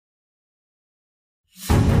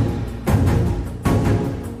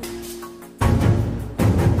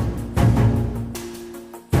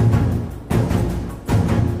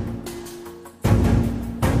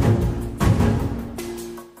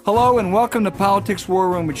Hello and welcome to Politics War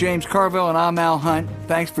Room with James Carville, and I'm Al Hunt.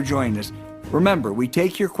 Thanks for joining us. Remember, we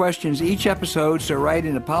take your questions each episode, so write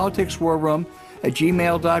into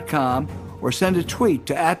politicswarroom@gmail.com or send a tweet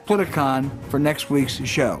to @Politicon for next week's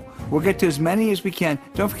show. We'll get to as many as we can.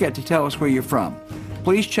 Don't forget to tell us where you're from.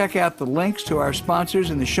 Please check out the links to our sponsors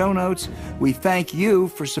in the show notes. We thank you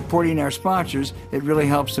for supporting our sponsors. It really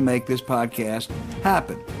helps to make this podcast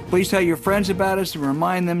happen. Please tell your friends about us and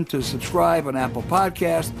remind them to subscribe on Apple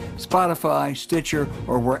Podcasts, Spotify, Stitcher,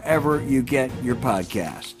 or wherever you get your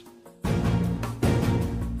podcast.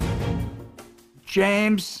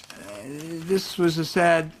 James, this was a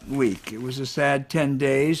sad week. It was a sad 10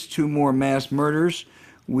 days, 2 more mass murders.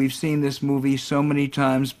 We've seen this movie so many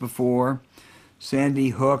times before. Sandy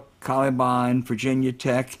Hook, Columbine, Virginia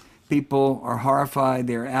Tech. People are horrified.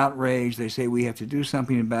 They're outraged. They say we have to do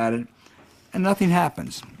something about it. And nothing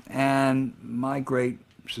happens. And my great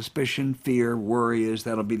suspicion, fear, worry is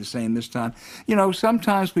that'll be the same this time. You know,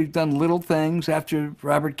 sometimes we've done little things. After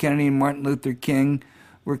Robert Kennedy and Martin Luther King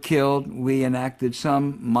were killed, we enacted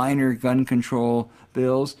some minor gun control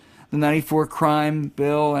bills. The 94 crime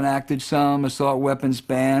bill enacted some assault weapons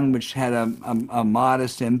ban, which had a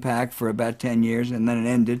modest impact for about 10 years, and then it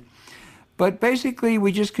ended. But basically,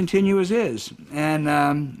 we just continue as is. And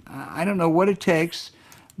I don't know what it takes,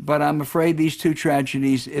 but I'm afraid these 2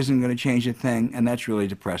 tragedies isn't going to change a thing, and that's really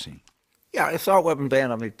depressing. Yeah, assault weapons ban,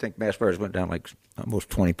 I think mass murders went down like almost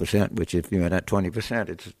 20%, which if you're at that 20%,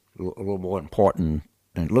 it's a little more important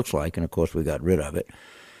than it looks like, and of course we got rid of it.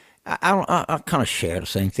 I kind of share the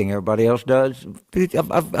same thing everybody else does.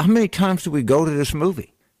 How many times do we go to this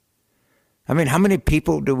movie? I mean, how many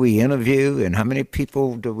people do we interview, and how many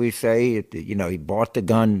people do we say, you know, he bought the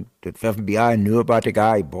gun, the FBI knew about the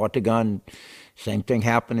guy, he bought the gun, same thing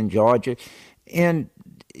happened in Georgia. And,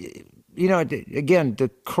 you know, again,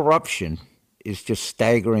 the corruption is just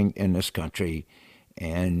staggering in this country,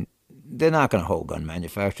 and they're not going to hold gun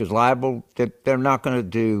manufacturers liable. They're not going to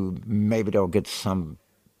do, maybe they'll get some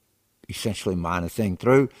essentially minor thing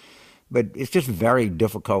through, but it's just very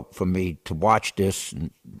difficult for me to watch this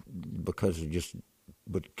because I just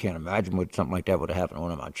can't imagine what something like that would have happened to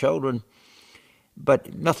one of my children.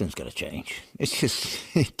 But nothing's going to change. It's just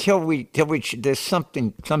till there's some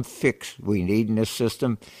fix we need in this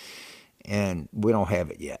system, and we don't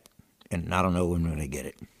have it yet, and I don't know when we're going to get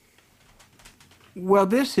it. Well,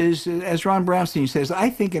 this is, as Ron Brownstein says, I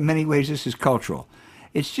think in many ways this is cultural.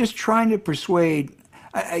 It's just trying to persuade.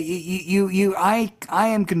 I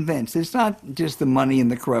am convinced it's not just the money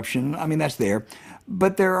and the corruption. I mean, that's there.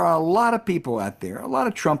 But there are a lot of people out there, a lot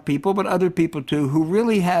of Trump people, but other people too, who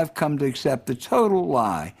really have come to accept the total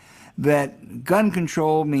lie that gun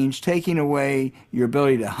control means taking away your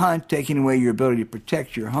ability to hunt, taking away your ability to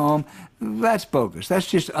protect your home. That's bogus. That's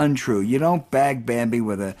just untrue. You don't bag Bambi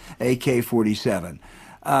with a AK-47.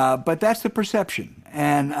 But that's the perception.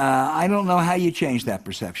 And I don't know how you change that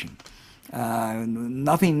perception.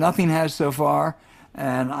 Nothing has so far,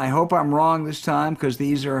 and I hope I'm wrong this time because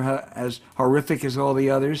these are as horrific as all the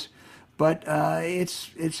others. But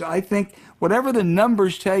it's I think whatever the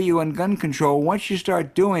numbers tell you on gun control, once you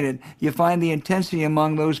start doing it, you find the intensity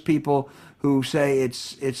among those people who say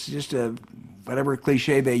it's just a whatever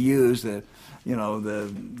cliche they use, the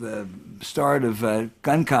start of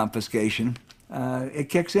gun confiscation. It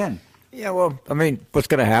kicks in. Yeah, well, I mean, what's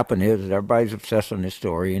going to happen is everybody's obsessed on this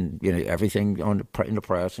story, and you know everything in the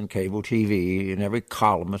press and cable TV and every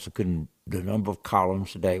columnist, the number of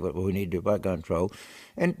columns today, what we need to do about gun control,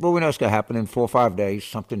 and well, we know what's going to happen in 4 or 5 days.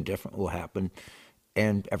 Something different will happen,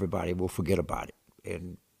 and everybody will forget about it.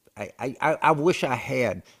 And I wish I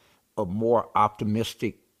had a more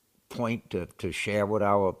optimistic point to share with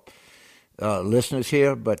our listeners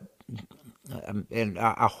here, but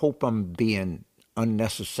I hope I'm being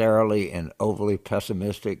unnecessarily and overly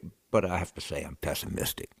pessimistic, but I have to say I'm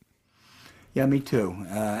pessimistic. Yeah, me too.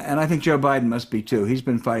 And I think Joe Biden must be too. He's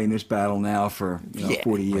been fighting this battle now for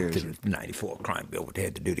 40 years. The 94 crime bill, what they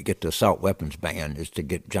had to do to get the assault weapons ban is to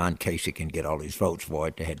get John Kasich and get all these votes for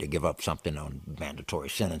it. They had to give up something on mandatory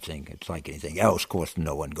sentencing. It's like anything else. Of course,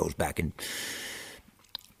 no one goes back and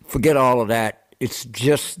forget all of that. It's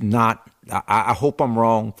just not. I hope I'm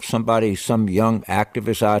wrong. Somebody, some young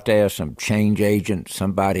activist out there, some change agent,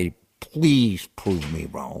 somebody, please prove me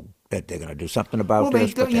wrong that they're going to do something about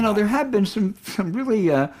this. Well, there have been some really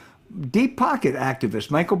deep pocket activists.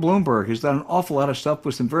 Michael Bloomberg has done an awful lot of stuff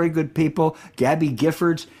with some very good people. Gabby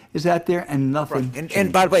Giffords is out there, and nothing. Right.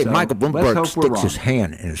 And by the way, Michael Bloomberg sticks his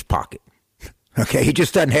hand in his pocket. Okay, he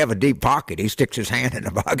just doesn't have a deep pocket. He sticks his hand in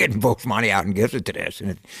the pocket and pulls money out and gives it to this.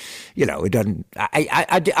 And it doesn't.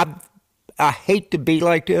 I hate to be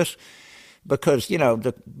like this, because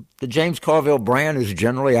the James Carville brand is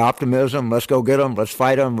generally optimism. Let's go get them. Let's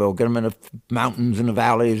fight them. We'll get them in the mountains and the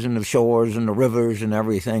valleys and the shores and the rivers and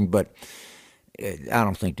everything. But I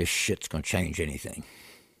don't think this shit's going to change anything.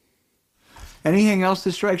 Anything else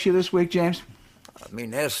that strikes you this week, James? I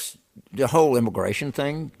mean, that's the whole immigration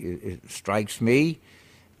thing. It strikes me.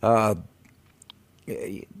 What's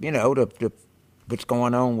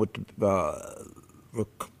going on with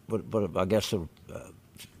what I guess I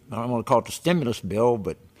don't want to call it the stimulus bill,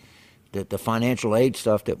 but the financial aid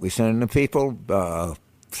stuff that we send to people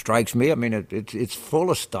strikes me. I mean, it's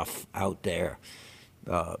full of stuff out there,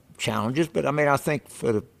 challenges. But I mean, I think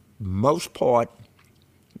for the most part,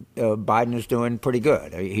 Biden is doing pretty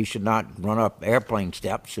good. He should not run up airplane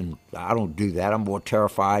steps, and I don't do that. I'm more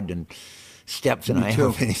terrified than steps than I am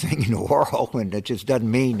of anything in the world, and it just doesn't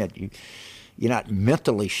mean that you're not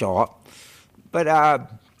mentally sharp. But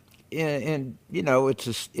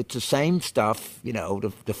it's the same stuff.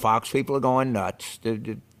 The Fox people are going nuts.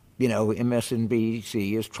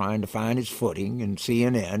 MSNBC is trying to find its footing, and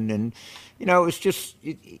CNN, and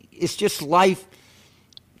it's just life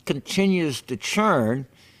continues to churn,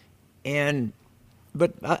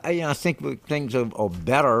 but I think things are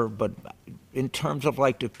better. But in terms of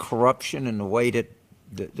like the corruption and the way that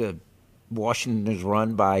the Washington is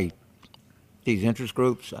run by these interest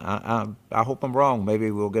groups, I hope I'm wrong.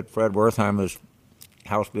 Maybe we'll get Fred Wertheimer's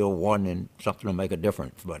House Bill 1 and something will make a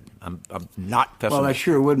difference, but I'm not pessimistic. Well, that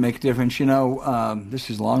sure would make a difference. This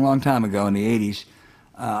is a long, long time ago in the 80s.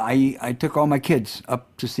 I took all my kids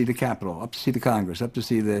up to see the Capitol, up to see the Congress, up to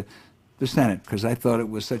see the Senate, because I thought it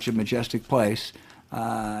was such a majestic place.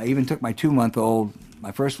 I even took my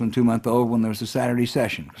first one, 2-month-old, when there was a Saturday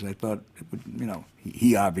session, because I thought it would,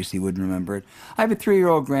 he obviously wouldn't remember it. I have a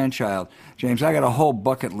 3-year-old grandchild, James. I got a whole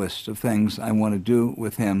bucket list of things I want to do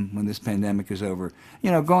with him when this pandemic is over.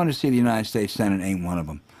 Going to see the United States Senate ain't one of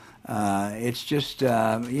them. It's just,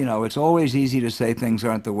 it's always easy to say things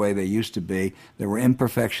aren't the way they used to be. There were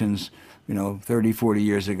imperfections, 30, 40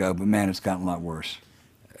 years ago, but man, it's gotten a lot worse.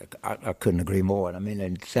 I couldn't agree more. I mean,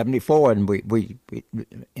 in '74, and we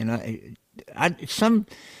at some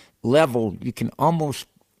level, you can almost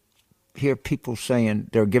hear people saying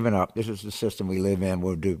they're giving up. This is the system we live in.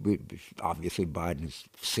 Obviously, Biden is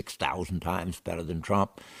 6,000 times better than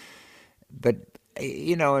Trump. But,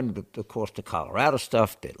 and of course, the Colorado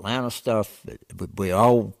stuff, the Atlanta stuff, we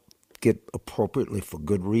all get appropriately, for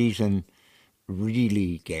good reason,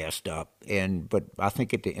 really gassed up. But I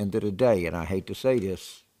think at the end of the day, and I hate to say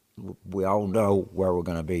this, we all know where we're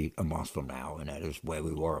going to be a month from now, and that is where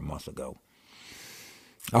we were a month ago.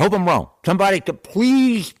 I hope I'm wrong. Somebody could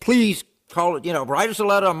please call it, write us a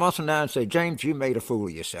letter a month from now and say, James, you made a fool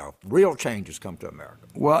of yourself. Real changes come to America.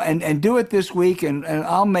 Well, and do it this week, and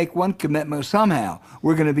I'll make one commitment. Somehow,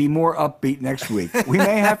 we're going to be more upbeat next week. We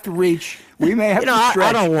may have to stretch.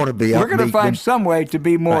 I don't want to be upbeat. We're going to find some way to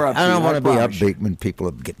be more upbeat. I don't want to be upbeat when people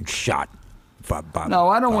are getting shot. No,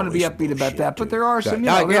 I don't want to be upbeat about that, but there are some,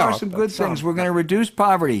 there are some good things. We're going to reduce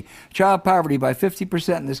poverty, child poverty, by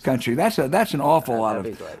 50% in this country. That's an awful lot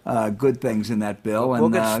of good things in that bill, and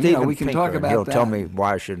we'll get Steven we can Pinker, talk about he'll that. Tell me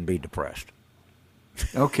why I shouldn't be depressed.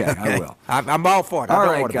 Okay, I will. I'm all for it. I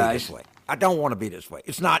don't want to guys. be this way. I don't want to be this way.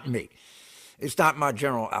 It's not me. It's not my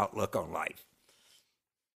general outlook on life.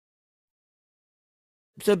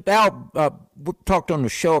 So, Al, we talked on the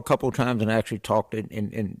show a couple of times, and actually talked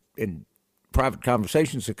in private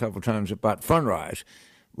conversations a couple of times about FUNDRISE,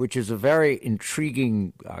 which is a very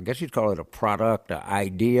intriguing, I guess you'd call it a product, an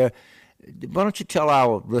idea. Why don't you tell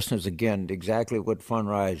our listeners again exactly what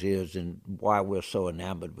FUNDRISE is and why we're so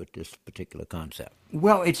enamored with this particular concept?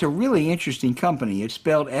 Well, it's a really interesting company. It's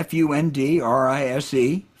spelled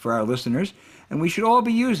FUNDRISE for our listeners, and we should all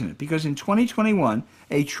be using it because in 2021,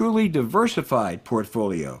 a truly diversified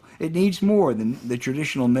portfolio, it needs more than the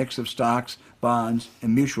traditional mix of stocks, bonds,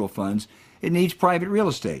 and mutual funds. It needs private real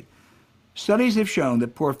estate. Studies have shown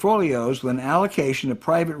that portfolios with an allocation of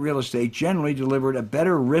private real estate generally delivered a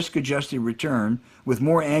better risk-adjusted return with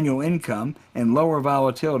more annual income and lower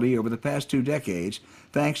volatility over the past 2 decades,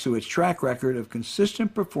 thanks to its track record of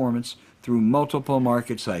consistent performance through multiple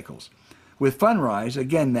market cycles. With FUNDRISE,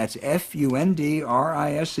 again, that's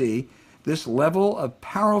FUNDRISE, this level of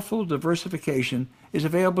powerful diversification is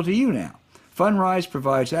available to you now. FUNDRISE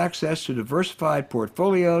provides access to diversified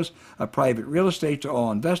portfolios of private real estate to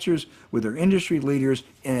all investors with their industry leaders,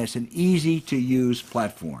 and it's an easy-to-use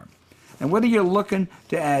platform. And whether you're looking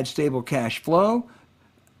to add stable cash flow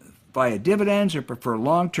via dividends or prefer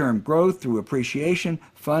long-term growth through appreciation,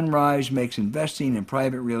 FUNDRISE makes investing in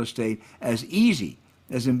private real estate as easy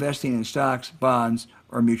as investing in stocks, bonds,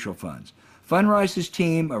 or mutual funds. FUNDRISE's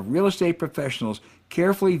team of real estate professionals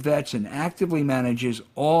carefully vets and actively manages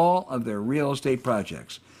all of their real estate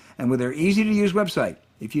projects. And with their easy-to-use website,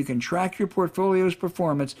 if you can track your portfolio's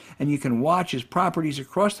performance and you can watch as properties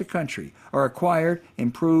across the country are acquired,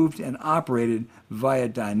 improved, and operated via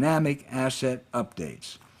dynamic asset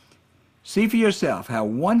updates. See for yourself how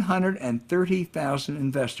 130,000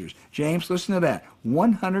 investors, James, listen to that,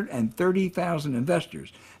 130,000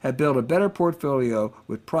 investors have built a better portfolio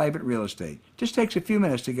with private real estate. Just takes a few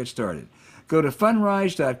minutes to get started. Go to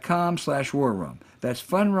fundrise.com/war room. That's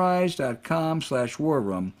fundrise.com/war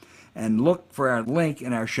room, and look for our link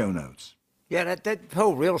in our show notes. Yeah, that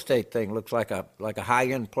whole real estate thing looks like a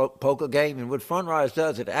high-end poker game, and what FUNDRISE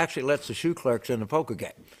does, it actually lets the shoe clerks in the poker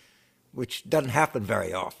game, which doesn't happen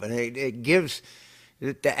very often. It gives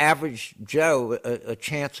the average Joe a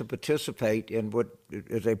chance to participate in what,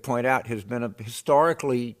 as they point out, has been a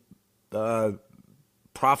historically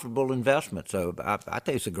profitable investment. So I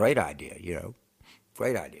think it's a great idea,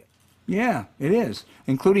 great idea. Yeah, it is,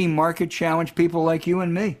 including market-challenged people like you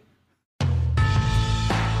and me.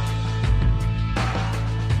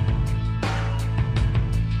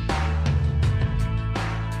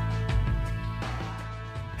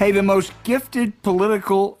 Hey, the most gifted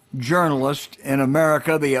political journalist in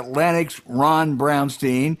America, The Atlantic's Ron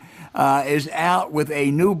Brownstein, is out with a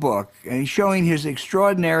new book, and he's showing his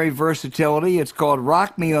extraordinary versatility. It's called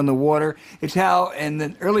Rock Me on the Water. It's how in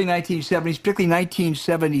the early 1970s, particularly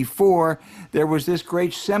 1974, there was this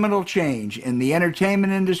great seminal change in the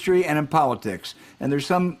entertainment industry and in politics, and there's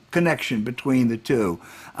some connection between the two.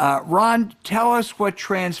 Ron, tell us what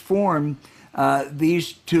transformed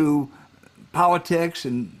these two, politics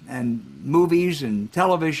and movies and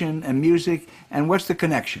television and music, and what's the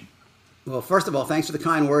connection? Well, first of all, thanks for the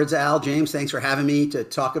kind words, Al. James, thanks for having me to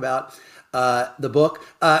talk about the book.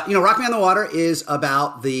 Rock Me on the Water is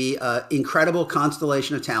about the incredible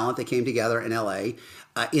constellation of talent that came together in L.A.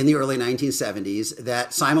 In the early 1970s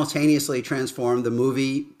that simultaneously transformed the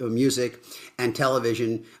movie, music, and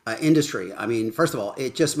television industry. I mean, first of all,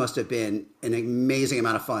 it just must have been an amazing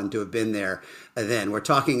amount of fun to have been there then. We're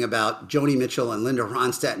talking about Joni Mitchell and Linda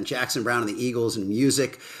Ronstadt and Jackson Browne and the Eagles in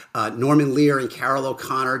music, Norman Lear and Carol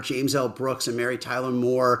O'Connor, James L. Brooks and Mary Tyler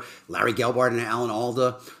Moore, Larry Gelbart and Alan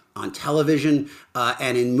Alda on television,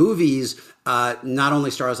 and in movies, not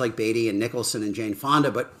only stars like Beatty and Nicholson and Jane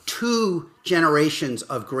Fonda, but two generations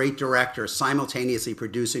of great directors simultaneously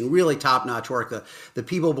producing really top-notch work. The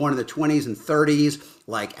people born in the 20s and 30s,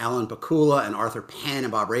 like Alan Pakula and Arthur Penn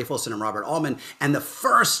and Bob Rafelson and Robert Altman, and the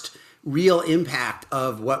first real impact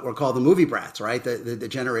of what were called the movie brats, right? The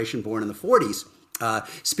generation born in the 40s.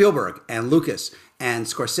 Spielberg and Lucas and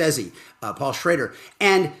Scorsese, Paul Schrader.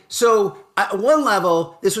 And so at one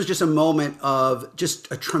level, this was just a moment of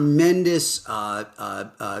just a tremendous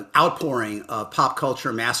outpouring of pop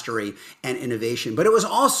culture mastery and innovation. But it was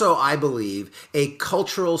also, I believe, a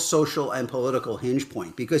cultural, social, and political hinge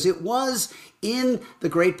point, because it was in the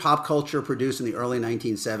great pop culture produced in the early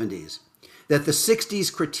 1970s that the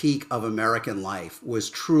 60s critique of American life was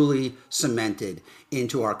truly cemented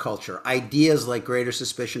into our culture. Ideas like greater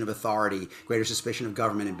suspicion of authority, greater suspicion of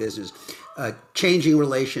government and business, changing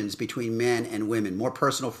relations between men and women, more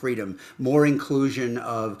personal freedom, more inclusion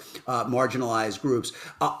of marginalized groups.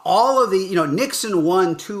 All of the, Nixon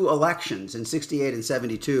won 2 elections in 68 and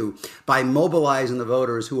 72 by mobilizing the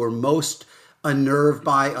voters who were most unnerved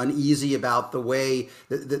by, uneasy about the way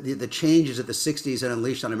the changes that the 60s had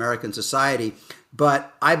unleashed on American society.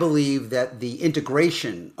 But I believe that the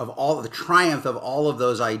integration of the triumph of all of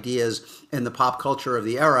those ideas in the pop culture of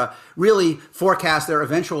the era really forecast their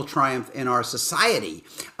eventual triumph in our society.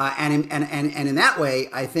 And in that way,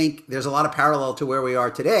 I think there's a lot of parallel to where we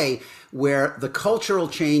are today, where the cultural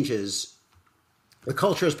changes, the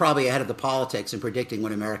culture is probably ahead of the politics in predicting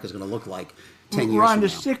what America is going to look like 10 years Ron, from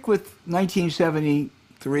to now. stick with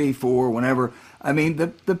 1973, 4, whenever, I mean,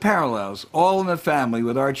 the parallels, All in the Family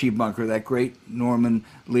with Archie Bunker, that great Norman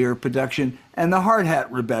Lear production, and the Hard Hat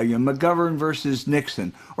Rebellion, McGovern versus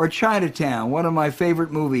Nixon, or Chinatown, one of my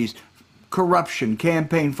favorite movies, corruption,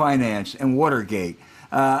 campaign finance, and Watergate.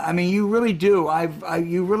 I mean, you really do.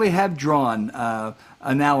 You really have drawn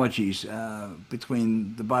analogies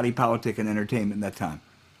between the body politic and entertainment in that time.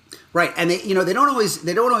 Right, and they don't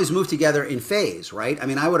always move together in phase, right? I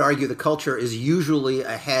mean, I would argue the culture is usually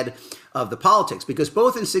ahead of the politics, because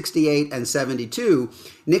both in 68 and 72,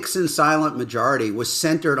 Nixon's silent majority was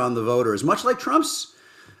centered on the voters, much like Trump's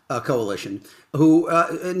coalition.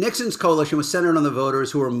 Nixon's coalition was centered on the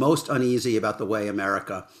voters who were most uneasy about the way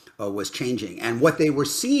America was changing and what they were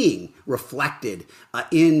seeing reflected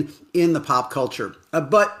in the pop culture.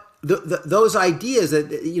 But those ideas that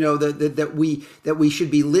that we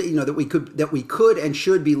should be that we could and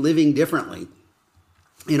should be living differently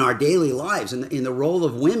in our daily lives, in the role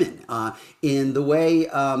of women, in the way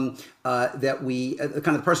that we kind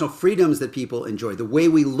of the personal freedoms that people enjoy, the way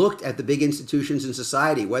we looked at the big institutions in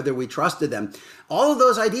society, whether we trusted them. All of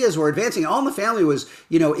those ideas were advancing. All in the Family was,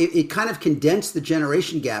 it kind of condensed the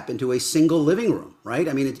generation gap into a single living room, right?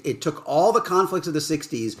 I mean, it took all the conflicts of the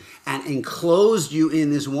 60s and enclosed you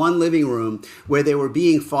in this one living room where they were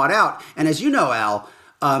being fought out. And as you know, Al,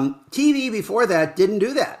 TV before that didn't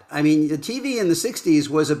do that. I mean, the TV in the 60s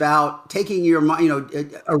was about taking your,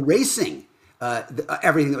 erasing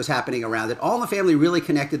everything that was happening around it. All in the Family really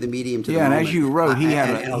connected the medium to the moment. And as you wrote, he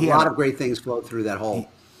had a lot of great things flowed through that hole.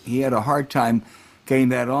 He had a hard time getting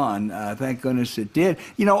that on. Thank goodness it did.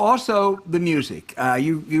 Also the music.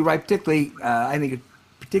 You write particularly, I think it's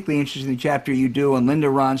particularly interesting chapter you do on Linda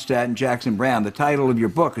Ronstadt and Jackson Browne. The title of your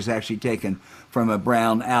book is actually taken from a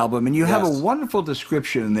Brown album, and you have a wonderful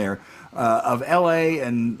description in there of L.A.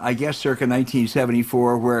 and I guess circa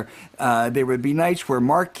 1974, where there would be nights where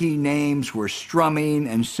marquee names were strumming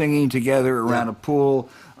and singing together around a pool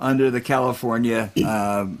under the California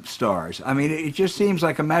stars. I mean, it just seems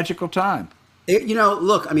like a magical time.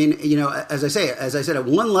 Look, I mean, as I said, at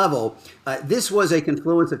one level, this was a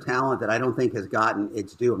confluence of talent that I don't think has gotten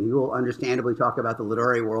its due. I mean, you will understandably talk about the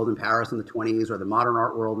literary world in Paris in the 20s or the modern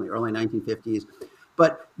art world in the early 1950s.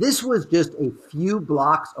 But this was just a few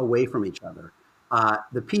blocks away from each other.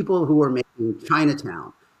 The people who were making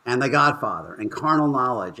Chinatown and The Godfather and Carnal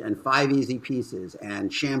Knowledge and Five Easy Pieces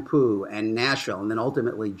and Shampoo and Nashville, and then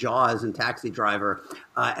ultimately Jaws and Taxi Driver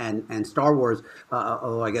and Star Wars,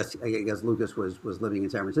 although I guess Lucas was living in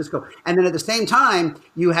San Francisco. And then at the same time,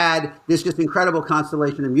 you had this just incredible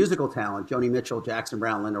constellation of musical talent: Joni Mitchell, Jackson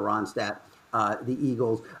Browne, Linda Ronstadt, the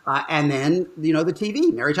Eagles, and then the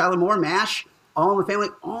TV, Mary Tyler Moore, MASH, All in the Family.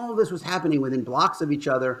 All of this was happening within blocks of each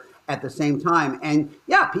other at the same time. And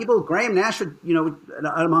people, Graham Nash would,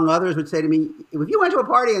 among others, would say to me, if you went to a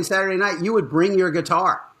party on Saturday night, you would bring your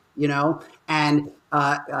guitar, and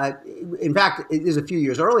in fact, it is a few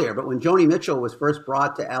years earlier, but when Joni Mitchell was first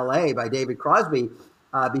brought to LA by David Crosby,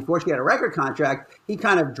 before she had a record contract, he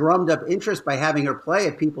kind of drummed up interest by having her play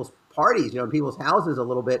at people's parties, people's houses a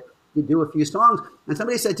little bit, to do a few songs. And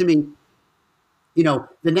somebody said to me,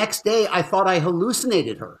 the next day I thought I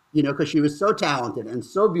hallucinated her, because she was so talented and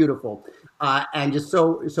so beautiful, and just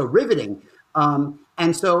so riveting.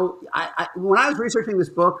 And so when I was researching this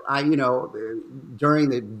book, during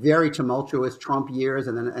the very tumultuous Trump years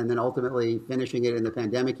and then ultimately finishing it in the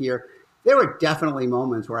pandemic year, there were definitely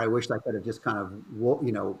moments where I wished I could have just kind of,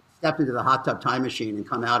 stepped into the hot tub time machine and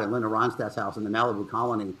come out at Linda Ronstadt's house in the Malibu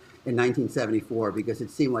colony in 1974, because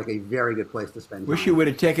it seemed like a very good place to spend time. Wish you would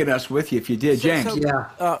have taken us with you if you did, James.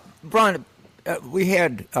 Brian, we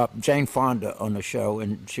had Jane Fonda on the show,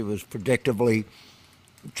 and she was predictably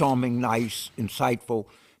charming, nice, insightful.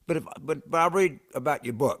 But I read about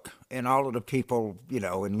your book and all of the people,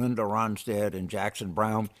 and Linda Ronstadt and Jackson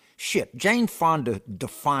Browne. Shit, Jane Fonda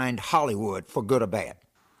defined Hollywood for good or bad.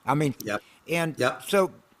 I mean,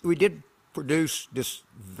 so we did produce this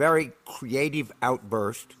very creative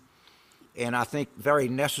outburst, and I think very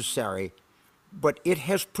necessary, but it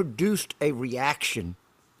has produced a reaction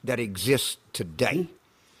that exists today.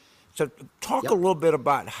 So talk a little bit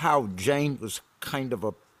about how Jane was kind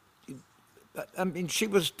of she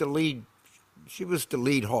was the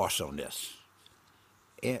lead horse on this.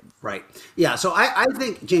 Right. Yeah. So I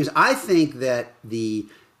think, James, that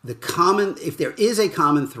if there is a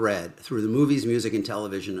common thread through the movies, music, and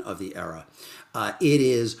television of the era, it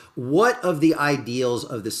is what of the ideals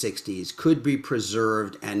of the 60s could be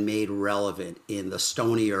preserved and made relevant in the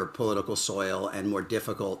stonier political soil and more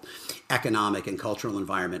difficult economic and cultural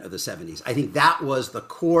environment of the 70s. I think that was the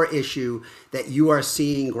core issue that you are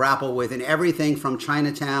seeing grapple with in everything from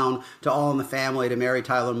Chinatown to All in the Family to Mary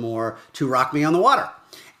Tyler Moore to Rock Me on the Water.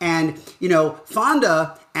 And,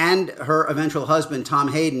 Fonda and her eventual husband, Tom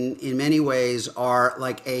Hayden, in many ways are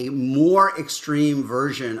like a more extreme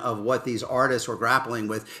version of what these artists were grappling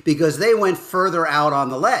with, because they went further out on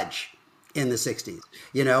the ledge in the 60s.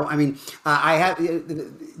 I have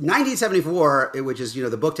 1974, which is,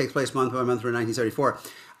 the book takes place month by month through 1974.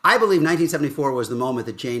 I believe 1974 was the moment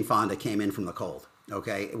that Jane Fonda came in from the cold.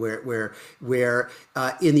 Okay, where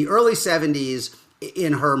in the early 70s,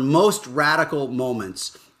 in her most radical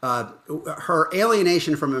moments, her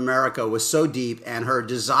alienation from America was so deep, and her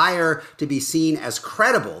desire to be seen as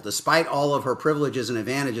credible, despite all of her privileges and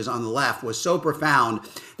advantages on the left, was so profound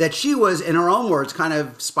that she was, in her own words, kind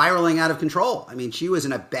of spiraling out of control. I mean, she was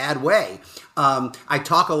in a bad way. I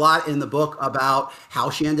talk a lot in the book about how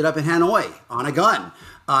she ended up in Hanoi on a gun,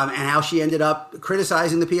 and how she ended up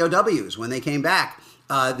criticizing the POWs when they came back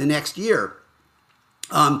the next year.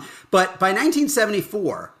 But by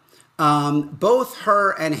 1974, both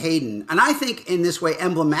her and Hayden, and I think in this way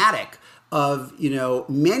emblematic of,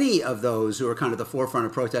 many of those who are kind of the forefront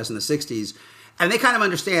of protests in the 60s, and they kind of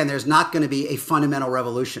understand there's not going to be a fundamental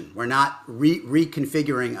revolution. We're not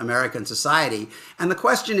reconfiguring American society. And the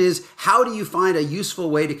question is, how do you find a useful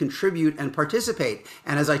way to contribute and participate?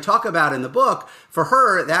 And as I talk about in the book, for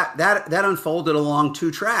her, that unfolded along two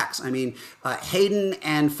tracks. I mean, Hayden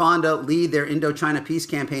and Fonda lead their Indochina peace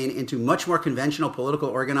campaign into much more conventional political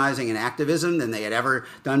organizing and activism than they had ever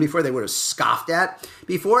done before. They would have scoffed at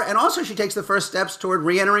before. And also she takes the first steps toward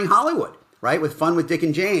re-entering Hollywood, right? With Fun with Dick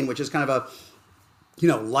and Jane, which is kind of a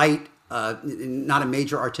light, not a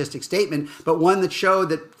major artistic statement, but one that showed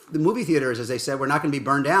that the movie theaters, as they said, were not going to be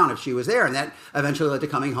burned down if she was there. And that eventually led to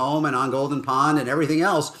Coming Home and On Golden Pond and everything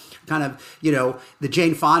else, kind of, the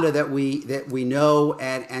Jane Fonda that we know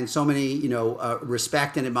and so many,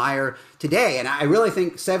 respect and admire today. And I really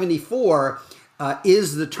think 74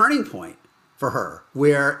 is the turning point for her,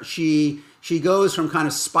 where she goes from kind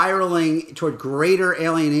of spiraling toward greater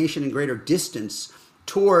alienation and greater distance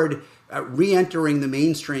toward re-entering the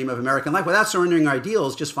mainstream of American life without surrendering our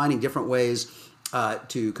ideals, just finding different ways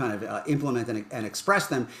to kind of implement and express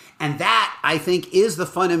them. And that, I think, is the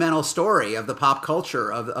fundamental story of the pop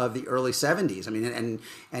culture of the early 70s. I mean,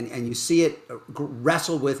 and you see it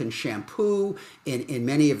wrestled with in Shampoo, in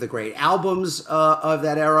many of the great albums of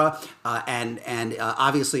that era, and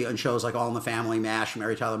obviously on shows like All in the Family, MASH,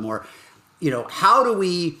 Mary Tyler Moore. How do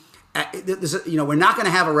we, we're not going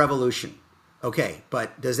to have a revolution. Okay,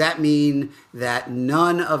 but does that mean that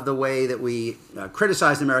none of the way that we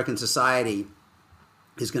criticize American society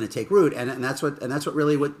is going to take root? And that's what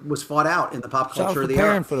really was fought out in the pop culture of the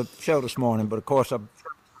era. I was preparing for the show this morning, but of course I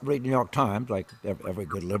read the New York Times like every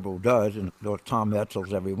good liberal does, and Tom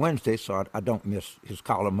Etzel's every Wednesday, so I don't miss his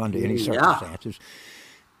column under any circumstances.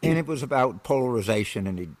 And it was about polarization,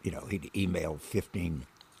 and he'd emailed 15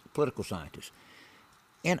 political scientists.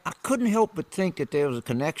 And I couldn't help but think that there was a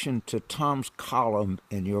connection to Tom's column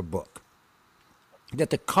in your book,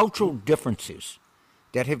 that the cultural differences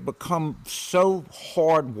that have become so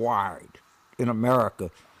hardwired in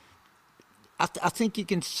America, I think you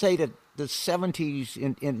can say that the 70s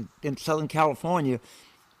in Southern California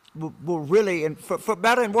were really, and for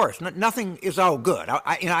better and worse, nothing is all good.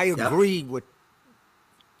 I agree with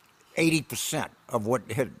 80% of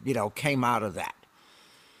what had, came out of that.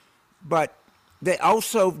 But they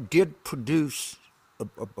also did produce a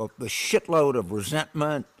shitload of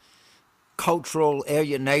resentment, cultural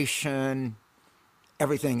alienation,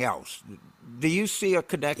 everything else. Do you see a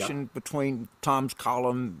connection between Tom's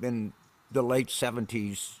column in the late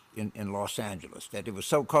 70s in Los Angeles, that it was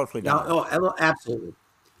so culturally dominant? Oh, absolutely.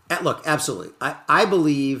 Look, absolutely. I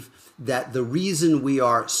believe that the reason we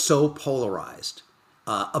are so polarized,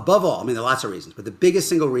 above all, I mean, there are lots of reasons, but the biggest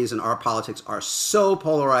single reason our politics are so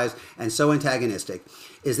polarized and so antagonistic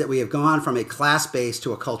is that we have gone from a class-based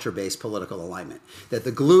to a culture-based political alignment. That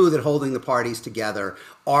the glue that holding the parties together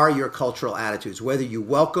are your cultural attitudes, whether you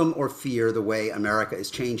welcome or fear the way America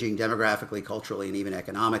is changing demographically, culturally, and even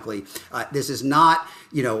economically. This is not,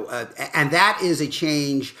 and that is a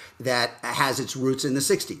change that has its roots in the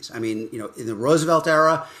 60s. I mean, in the Roosevelt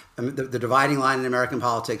era, the dividing line in American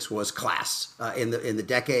politics was class in the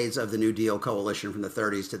decades of the New Deal coalition from the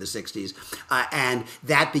 30s to the 60s. And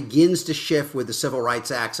that begins to shift with the Civil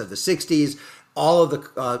Rights Acts of the 60s, all of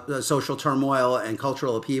the social turmoil and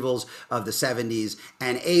cultural upheavals of the 70s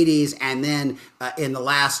and 80s. And then in the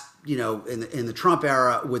last, in the Trump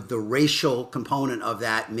era, with the racial component of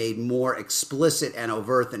that made more explicit and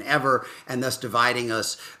overt than ever, and thus dividing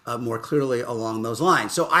us more clearly along those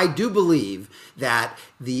lines. So I do believe that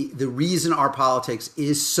the reason our politics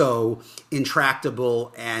is so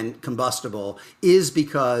intractable and combustible is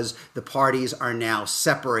because the parties are now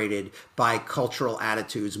separated by cultural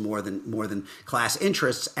attitudes more than class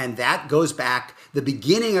interests, and that goes back the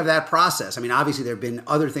beginning of that process. I mean, obviously there have been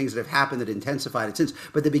other things that have happened that intensified it since,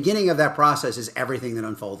 but the beginning of that process is everything that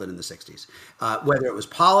unfolded in the 60s, whether it was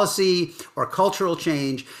policy or cultural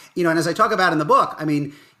change. And as I talk about in the book, I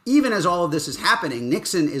mean, even as all of this is happening,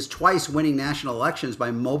 Nixon is twice winning national elections by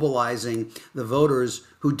mobilizing the voters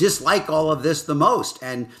who dislike all of this the most.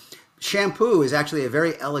 And Shampoo is actually a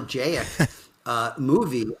very elegiac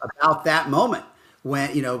movie about that moment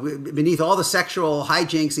when, beneath all the sexual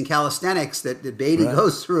hijinks and calisthenics that Beatty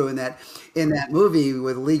goes through in that movie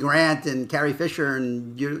with Lee Grant and Carrie Fisher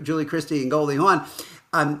and Julie Christie and Goldie Hawn.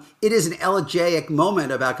 It is an elegiac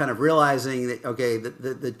moment about kind of realizing that, okay,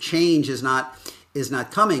 the change is not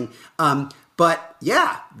coming. But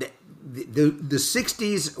yeah, the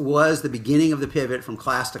 60s was the beginning of the pivot from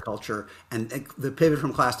class to culture, and the pivot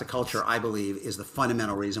from class to culture, I believe, is the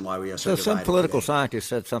fundamental reason why we are so divided some political today. scientist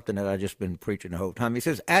said something that I've just been preaching the whole time. He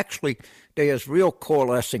says, actually, there's real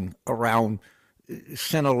coalescing around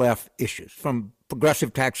center-left issues, from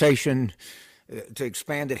progressive taxation to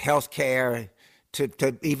expanded health care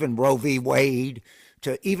to even Roe v. Wade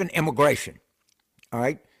to even immigration. All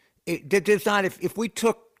right? There's not, if we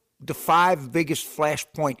took the 5 biggest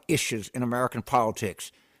flashpoint issues in American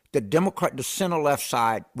politics, the center-left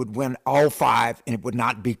side would win all 5, and it would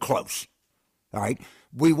not be close. All right?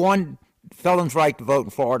 We won felons' right to vote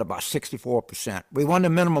in Florida by 64%. We won the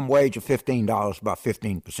minimum wage of $15 by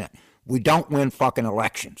 15%. We don't win fucking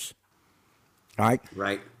elections. All right?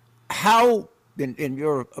 Right. How, and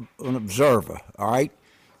you're an observer, all right?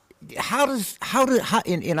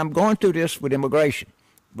 And I'm going through this with immigration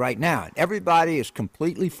right now. Everybody is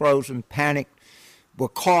completely frozen, panicked. We're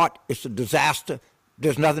caught. It's a disaster.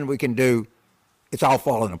 There's nothing we can do. It's all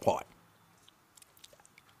falling apart.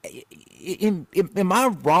 Am I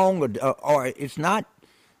wrong, or it's not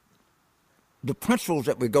the principles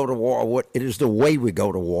that we go to war with? It is the way we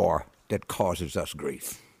go to war that causes us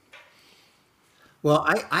grief. Well,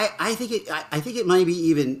 I think it might be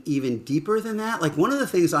even deeper than that. Like, one of the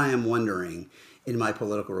things I am wondering in my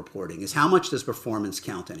political reporting is, how much does performance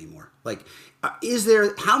count anymore? Like,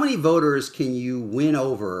 how many voters can you win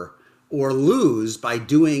over or lose by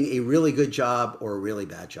doing a really good job or a really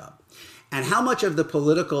bad job? And how much of the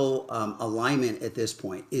political alignment at this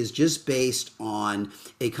point is just based on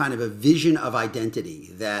a kind of a vision of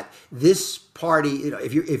identity that this party,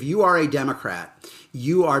 if you are a Democrat,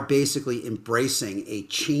 you are basically embracing a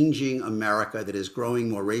changing America that is growing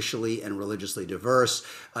more racially and religiously diverse,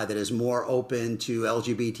 that is more open to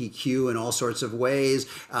LGBTQ in all sorts of ways,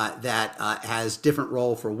 that has different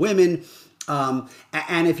role for women.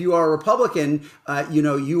 And if you are a Republican,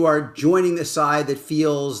 you are joining the side that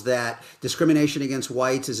feels that discrimination against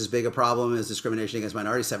whites is as big a problem as discrimination against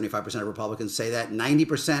minorities. 75% of Republicans say that.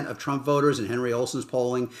 90% of Trump voters in Henry Olson's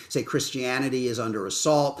polling say Christianity is under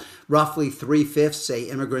assault. Roughly 3/5 say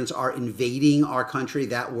immigrants are invading our country,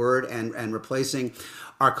 that word, and replacing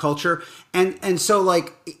our culture. And so,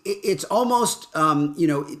 like, it's almost,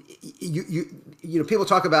 people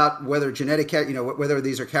talk about whether genetic, whether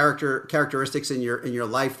these are characteristics in your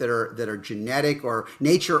life that are genetic or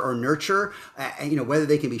nature or nurture, whether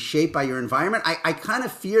they can be shaped by your environment. I kind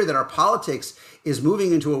of fear that our politics is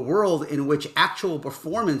moving into a world in which actual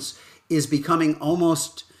performance is becoming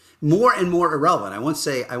almost more and more irrelevant. I won't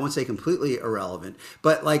say completely irrelevant,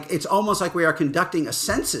 but like, it's almost like we are conducting a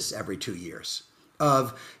census every 2 years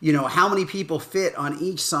of, how many people fit on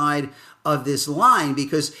each side of this line,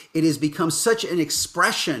 because it has become such an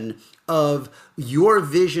expression of your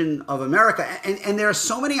vision of America. And there are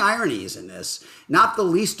so many ironies in this, not the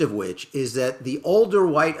least of which is that the older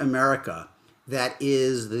white America that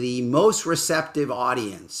is the most receptive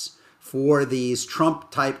audience for these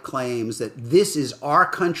Trump-type claims that this is our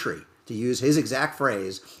country, to use his exact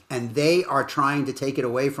phrase, and they are trying to take it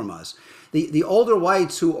away from us. The older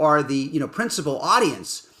whites, who are the principal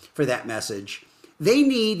audience for that message, they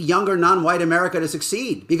need younger non-white America to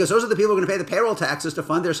succeed, because those are the people who are going to pay the payroll taxes to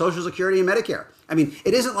fund their Social Security and Medicare. I mean,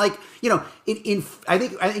 it isn't like, I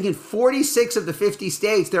think in 46 of the 50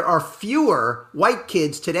 states, there are fewer white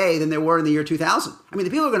kids today than there were in the year 2000. I mean,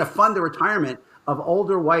 the people who are going to fund the retirement of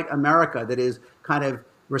older white America that is kind of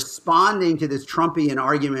responding to this Trumpian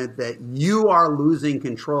argument that you are losing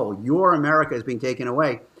control, your America is being taken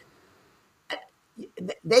away.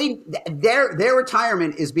 Their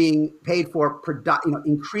retirement is being paid for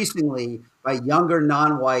increasingly by younger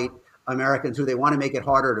non-white Americans who they want to make it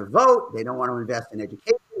harder to vote. They don't want to invest in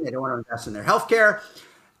education. They don't want to invest in their health care.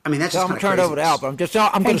 I mean, that's just I'm kind of turn it over to Al, but I'm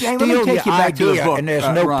going to steal your idea, and there's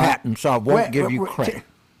no Ron, patent, so I won't give you credit.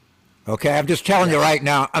 Okay, I'm just telling you right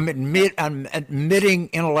now, I'm admitting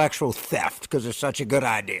intellectual theft because it's such a good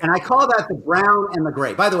idea. And I call that the brown and the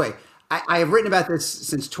gray. By the way, I have written about this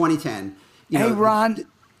since 2010. Hey, Ron.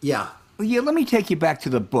 Yeah. Yeah, let me take you back to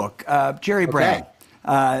the book. Jerry Brown.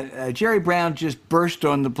 Jerry Brown just burst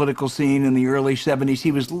on the political scene in the early 70s.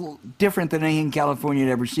 He was different than anything California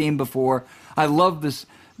had ever seen before. I love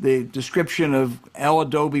the description of El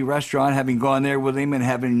Adobe restaurant, having gone there with him and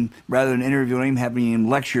having, rather than interviewing him, having him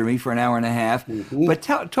lecture me for an hour and a half. But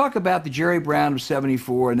talk about the Jerry Brown of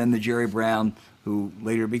 74 and then the Jerry Brown who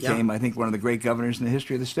later became, I think, one of the great governors in the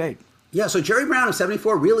history of the state. Yeah, so Jerry Brown of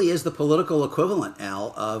 74 really is the political equivalent,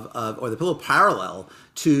 Al, or the political parallel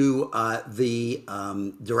to the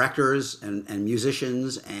directors and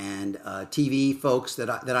musicians and TV folks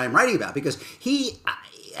that I'm writing about, because he,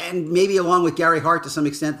 and maybe along with Gary Hart to some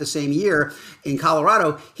extent the same year in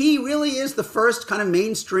Colorado, he really is the first kind of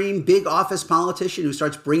mainstream big office politician who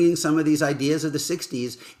starts bringing some of these ideas of the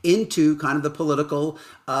 60s into kind of the political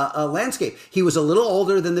landscape. He was a little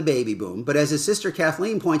older than the baby boom, but as his sister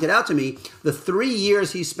Kathleen pointed out to me, the 3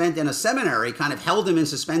 years he spent in a seminary kind of held him in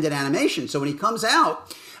suspended animation. So when he comes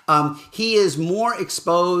out, he is more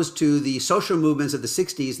exposed to the social movements of the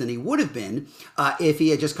 60s than he would have been if he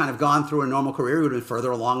had just kind of gone through a normal career. He would have been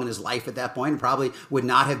further along in his life at that point and probably would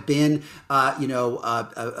not have been,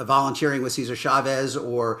 volunteering with Cesar Chavez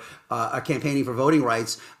or campaigning for voting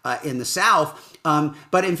rights in the South.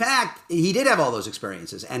 But in fact, he did have all those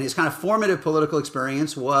experiences, and his kind of formative political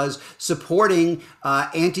experience was supporting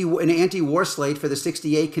an anti-war slate for the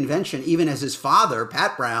 '68 convention, even as his father,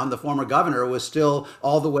 Pat Brown, the former governor, was still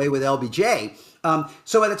all the way with LBJ.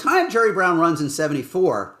 So by the time Jerry Brown runs in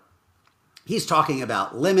 '74, he's talking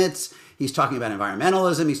about limits. He's talking about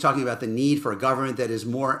environmentalism. He's talking about the need for a government that is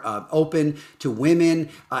more open to women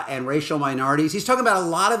and racial minorities. He's talking about a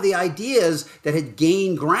lot of the ideas that had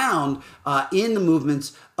gained ground in the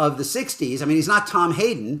movements of the 60s. I mean, he's not Tom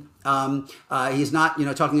Hayden. He's not,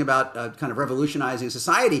 talking about kind of revolutionizing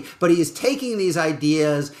society, but he is taking these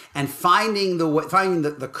ideas and finding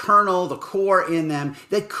the kernel, the core in them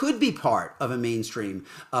that could be part of a mainstream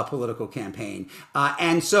political campaign.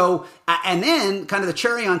 And then kind of the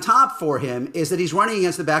cherry on top for him is that he's running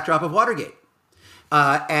against the backdrop of Watergate.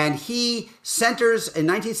 And he centers in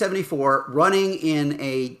 1974 running in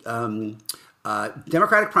a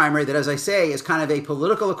Democratic primary that, as I say, is kind of a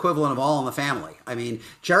political equivalent of All in the Family. I mean,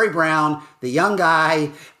 Jerry Brown, the young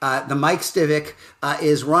guy, the Mike Stivic,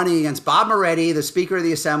 is running against Bob Moretti, the Speaker of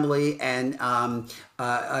the Assembly, and Joseph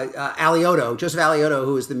Alioto,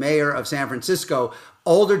 who is the mayor of San Francisco.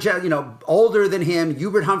 Older than him,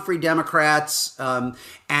 Hubert Humphrey Democrats,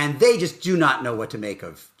 and they just do not know what to make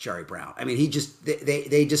of Jerry Brown. I mean,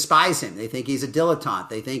 they despise him. They think he's a dilettante.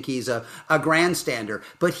 They think he's a grandstander.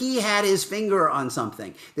 But he had his finger on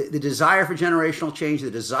something. The desire for generational change, the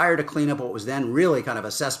desire to clean up what was then really kind of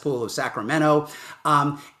a cesspool of Sacramento.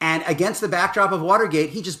 And against the backdrop of Watergate,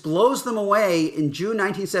 he just blows them away in June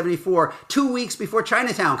 1974, 2 weeks before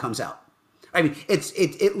Chinatown comes out. I mean,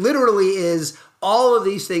 it literally is all of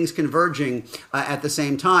these things converging at the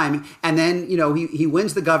same time. And then, he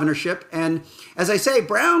wins the governorship. And as I say,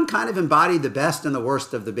 Brown kind of embodied the best and the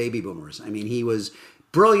worst of the baby boomers. I mean, he was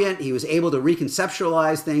brilliant. He was able to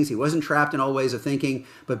reconceptualize things. He wasn't trapped in old ways of thinking.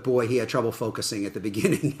 But boy, he had trouble focusing at the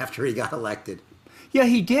beginning after he got elected. Yeah,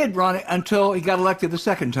 he did run it until he got elected the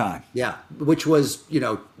second time. Yeah, which was,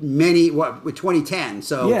 2010.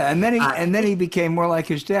 So yeah, and then he became more like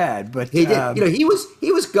his dad. But he did. He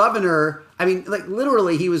was governor. I mean, like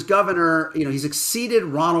literally, he was governor. He succeeded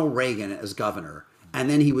Ronald Reagan as governor, and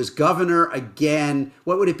then he was governor again.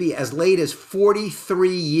 What would it be? As late as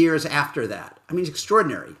 43 years after that. I mean, it's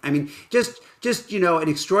extraordinary. I mean, just an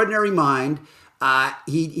extraordinary mind.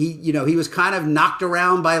 He was kind of knocked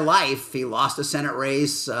around by life. He lost a Senate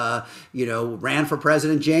race, ran for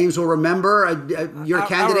president. James will remember your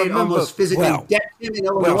candidate almost physically decked him in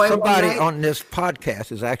Illinois. Well, somebody on this podcast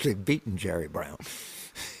has actually beaten Jerry Brown.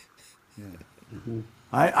 Yeah. Mm-hmm.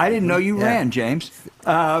 I didn't know you ran, James.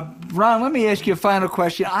 Ron, let me ask you a final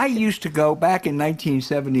question. I used to go back in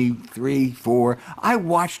 1973, 4. I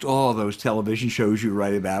watched all those television shows you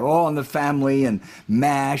write about, All in the Family and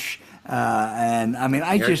MASH. And I mean,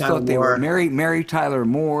 I just thought they were Mary Tyler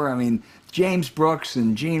Moore. I mean, James Brooks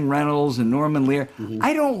and Gene Reynolds and Norman Lear. Mm-hmm.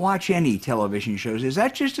 I don't watch any television shows. Is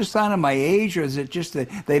that just a sign of my age, or is it just that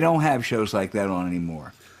they don't have shows like that on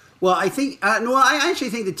anymore? Well, I think I actually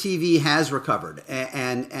think the TV has recovered,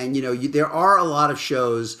 and there are a lot of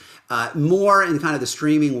shows more in kind of the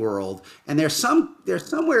streaming world, and there's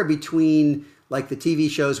somewhere between like the TV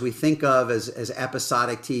shows we think of as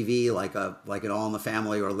episodic TV, like an All in the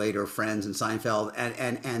Family or later Friends and Seinfeld,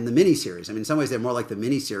 and the miniseries. I mean, in some ways they're more like the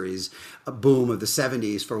miniseries boom of the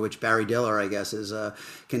 '70s, for which Barry Diller, I guess,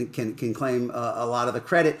 can claim a lot of the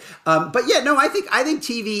credit. But yeah, no, I think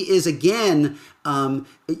TV is again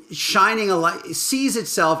shining a light, sees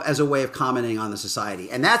itself as a way of commenting on the society.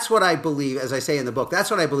 And that's what I believe, as I say in the book, that's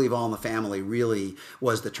what I believe All in the Family really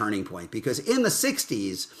was the turning point. Because in the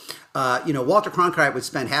 60s, Walter Cronkite would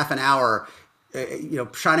spend half an hour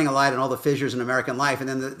shining a light on all the fissures in American life. And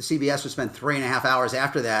then the CBS would spend 3.5 hours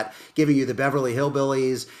after that giving you the Beverly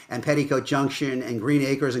Hillbillies and Petticoat Junction and Green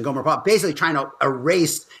Acres and Gomer Pyle, basically trying to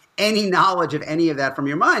erase any knowledge of any of that from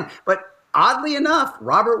your mind. But oddly enough,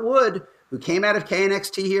 Robert Wood, who came out of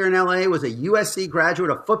KNXT here in LA, was a USC graduate,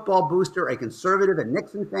 a football booster, a conservative, a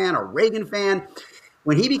Nixon fan, a Reagan fan.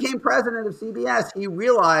 When he became president of CBS, he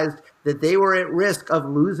realized that they were at risk of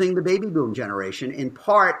losing the baby boom generation, in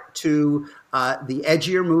part to the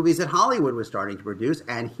edgier movies that Hollywood was starting to produce.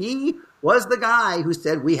 And he was the guy who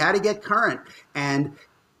said we had to get current. And,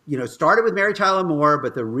 started with Mary Tyler Moore,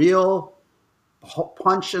 but the real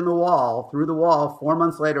punch in the wall, through the wall, 4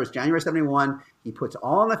 months later, was January 71. He puts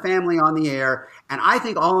All in the Family on the air. And I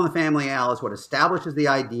think All in the Family, Al, is what establishes the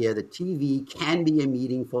idea that TV can be a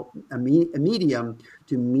medium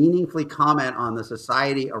to meaningfully comment on the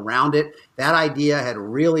society around it. That idea had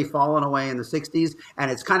really fallen away in the 60s, and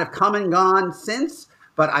it's kind of come and gone since.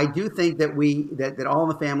 But I do think that that All in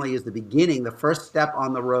the Family is the beginning, the first step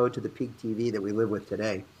on the road to the peak TV that we live with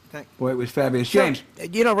today. Boy, it was fabulous. James.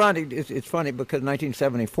 Ronnie, it's funny because in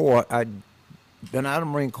 1974, I'd been out of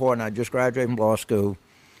the Marine Corps and I just graduated from law school,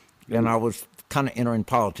 and I was kind of entering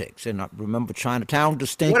politics. And I remember Chinatown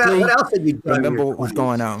distinctly. What else had you done? I remember what was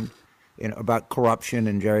going on about corruption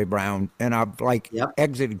and Jerry Brown. And I've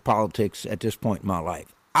exited politics at this point in my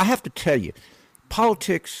life. I have to tell you,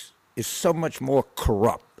 politics is so much more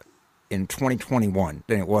corrupt in 2021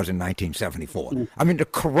 than it was in 1974. I mean, the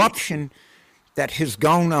corruption that has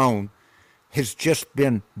gone on has just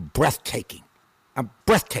been breathtaking.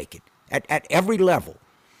 Breathtaking at every level.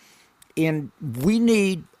 And we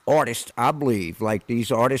need artists, I believe, like these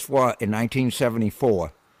artists were in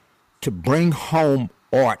 1974, to bring home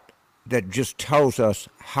art that just tells us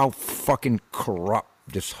how fucking corrupt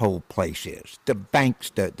this whole place is. The banks,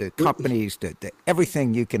 the companies, the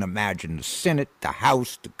everything you can imagine, the Senate, the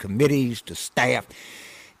House, the committees, the staff.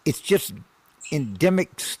 It's just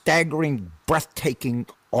endemic, staggering, breathtaking,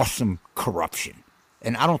 awesome corruption.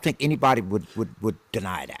 And I don't think anybody would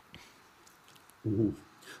deny that. Mm-hmm.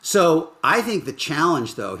 So I think the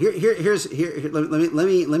challenge, though, let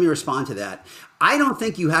me respond to that. I don't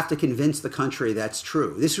think you have to convince the country that's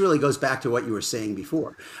true. This really goes back to what you were saying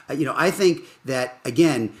before. I think that,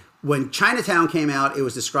 again, when Chinatown came out, it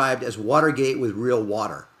was described as Watergate with real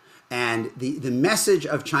water. And the message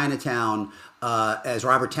of Chinatown, as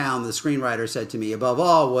Robert Towne, the screenwriter, said to me, above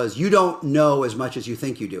all, was you don't know as much as you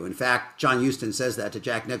think you do. In fact, John Huston says that to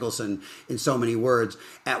Jack Nicholson in so many words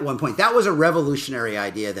at one point. That was a revolutionary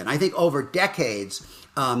idea then. I think over decades,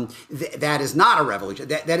 that is not a revolution.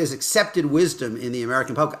 That is accepted wisdom in the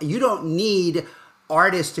American public. You don't need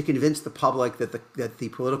artists to convince the public that the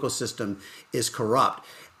political system is corrupt.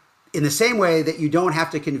 In the same way that you don't have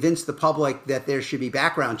to convince the public that there should be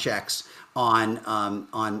background checks on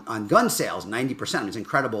gun sales, 90%. I mean, it's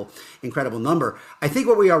an incredible number. I think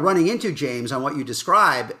what we are running into, James, on what you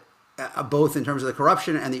describe, both in terms of the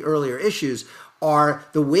corruption and the earlier issues, are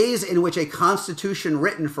the ways in which a constitution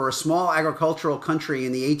written for a small agricultural country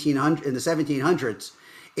in the 1700s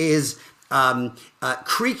is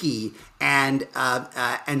creaky and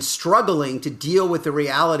struggling to deal with the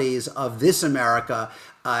realities of this America,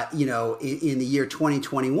 in the year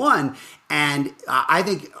 2021. And I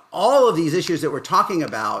think all of these issues that we're talking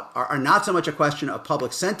about are not so much a question of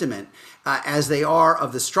public sentiment as they are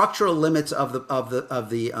of the structural limits of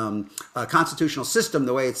the constitutional system,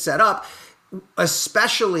 the way it's set up,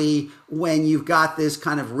 especially when you've got this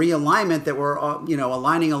kind of realignment that we're,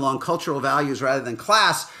 aligning along cultural values rather than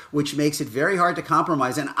class, which makes it very hard to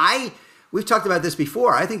compromise. And we've talked about this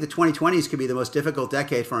before. I think the 2020s could be the most difficult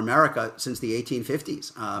decade for America since the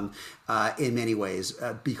 1850s in many ways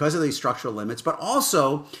because of these structural limits, but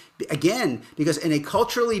also, again, because in a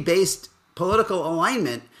culturally based political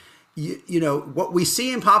alignment, what we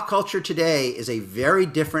see in pop culture today is a very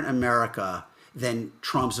different America than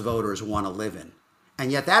Trump's voters want to live in. And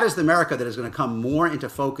yet that is the America that is going to come more into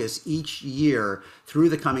focus each year through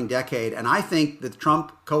the coming decade. And I think the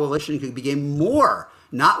Trump coalition could become more,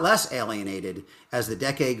 not less alienated as the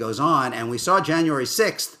decade goes on. And we saw January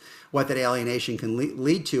 6th, what that alienation can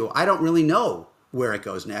lead to. I don't really know where it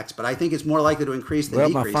goes next, but I think it's more likely to increase than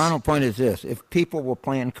decrease. Well, my final point is this. If people were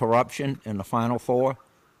playing corruption in the Final Four,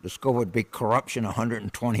 the score would be corruption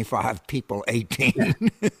 125, people 18.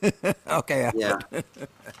 Okay. Yeah.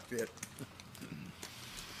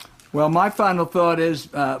 Well, my final thought is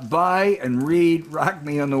buy and read Rock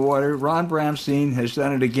Me on the Water. Ron Brownstein has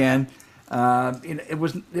done it again. It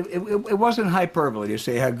wasn't hyperbole to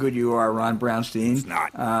say how good you are, Ron Brownstein. It's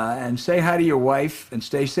not. And say hi to your wife and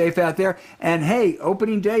stay safe out there. And hey,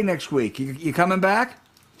 opening day next week. You coming back?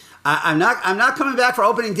 I'm not coming back for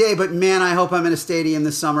opening day, but man, I hope I'm in a stadium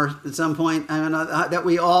this summer at some point. I mean, that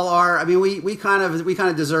we all are. I mean, we kind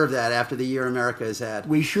of deserve that after the year America has had.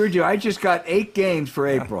 We sure do. I just got 8 games for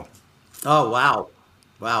April. Oh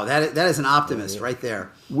wow, that is an optimist right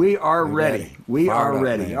there. We are ready. We are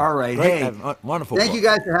ready. Man. All right. Great, Hey, wonderful. Thank you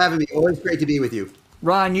guys for having me. Always great to be with you.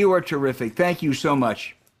 Ron, you are terrific. Thank you so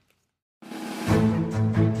much.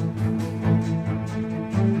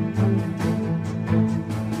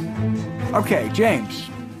 Okay, James,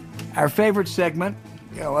 our favorite segment,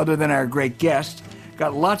 other than our great guest,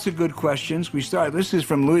 got lots of good questions. This is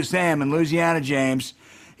from Sam in Louisiana, James.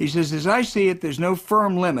 He says, as I see it, there's no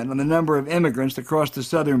firm limit on the number of immigrants that cross the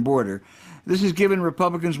southern border. This has given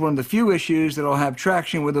Republicans one of the few issues that will have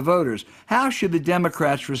traction with the voters. How should the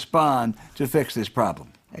Democrats respond to fix this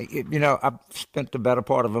problem? I've spent the better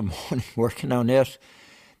part of a morning working on this.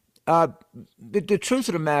 The truth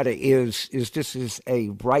of the matter is this is a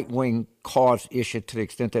right-wing cause issue to the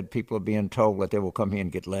extent that people are being told that they will come here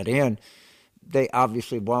and get let in. They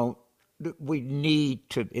obviously won't. We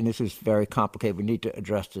need to, and this is very complicated, we need to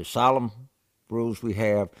address the asylum rules we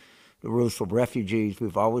have, the rules for refugees.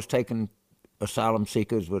 We've always taken asylum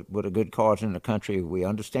seekers with a good cause in the country. We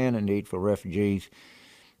understand the need for refugees.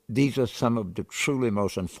 These are some of the truly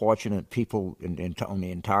most unfortunate people on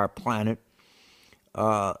the entire planet.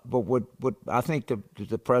 But what I think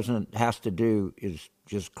the president has to do is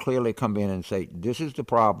just clearly come in and say, this is the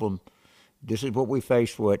problem, this is what we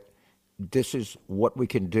face with, this is what we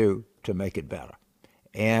can do to make it better.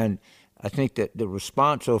 And I think that the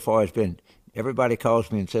response so far has been, everybody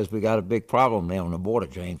calls me and says, we got a big problem now on the border,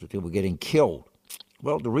 James, with people getting killed.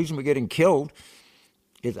 Well, the reason we're getting killed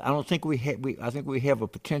is I think we have a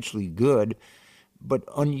potentially good but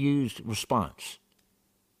unused response.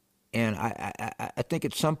 And I think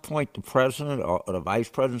at some point the president or the vice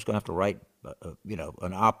president is going to have to write,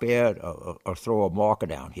 an op-ed or throw a marker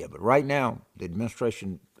down here. But right now, the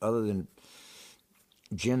administration, other than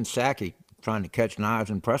Jen Psaki trying to catch knives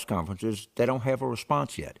in press conferences, they don't have a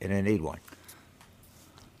response yet, and they need one.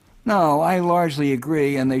 No, I largely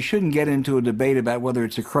agree, and they shouldn't get into a debate about whether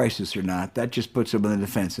it's a crisis or not. That just puts them on the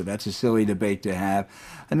defensive. That's a silly debate to have.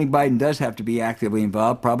 I think Biden does have to be actively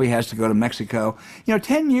involved, probably has to go to Mexico.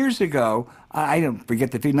 10 years ago, I don't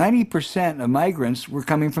forget the figure, 90% of migrants were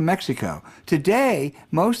coming from Mexico. Today,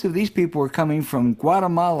 most of these people are coming from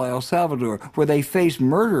Guatemala, El Salvador, where they face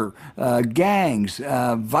murder, gangs,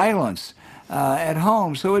 violence at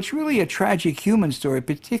home. So it's really a tragic human story,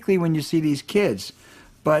 particularly when you see these kids.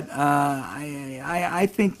 But I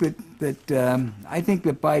think that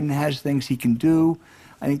Biden has things he can do.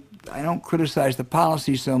 I don't criticize the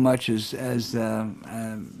policy so much as it's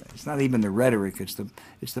not even the rhetoric. It's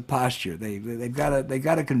the posture. They've got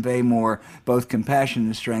to convey more both compassion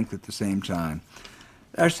and strength at the same time.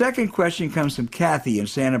 Our second question comes from Kathy in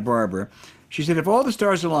Santa Barbara. She said, if all the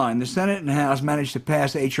stars align, the Senate and House managed to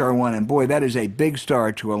pass H.R. 1, and boy, that is a big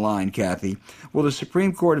star to align, Kathy, will the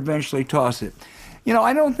Supreme Court eventually toss it?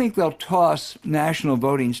 I don't think they'll toss national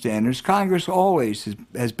voting standards. Congress always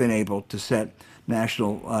has been able to set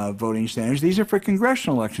national voting standards. These are for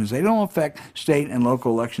congressional elections. They don't affect state and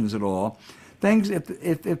local elections at all.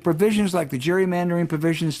 If provisions like the gerrymandering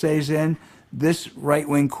provision stays in, this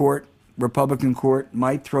right-wing court, Republican court,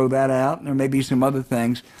 might throw that out. There may be some other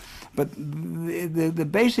things. But the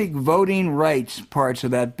basic voting rights parts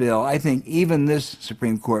of that bill, I think even this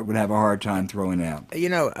Supreme Court would have a hard time throwing out.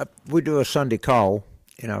 We do a Sunday call,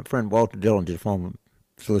 and our friend Walter Dillinger, former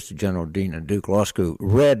Solicitor General Dean of Duke Law School,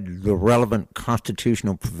 read the relevant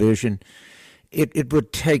constitutional provision. It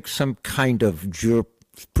would take some kind of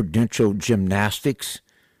jurisprudential gymnastics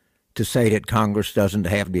to say that Congress doesn't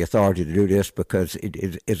have the authority to do this, because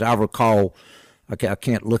as I recall, I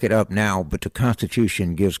can't look it up now, but the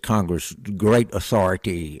Constitution gives Congress great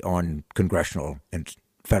authority on congressional and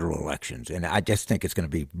federal elections, and I just think it's going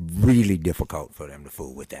to be really difficult for them to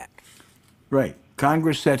fool with that. Right.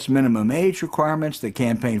 Congress sets minimum age requirements. The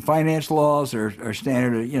campaign finance laws are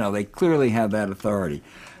standard. They clearly have that authority.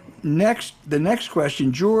 The next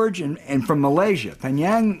question, George, and from Malaysia,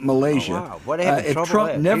 Penang, Malaysia. Oh, wow. What happened? If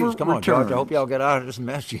Trump never returns, come on, George, I hope y'all get out of this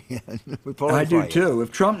mess again. I do too.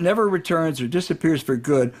 If Trump never returns or disappears for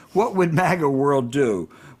good, what would MAGA world do?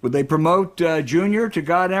 Would they promote Junior to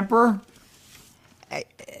God Emperor? I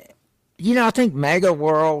think MAGA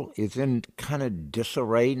world is in kind of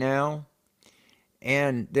disarray now.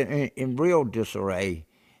 and they're in real disarray.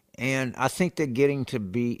 And I think they're getting to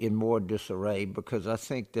be in more disarray because I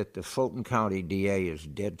think that the Fulton County DA is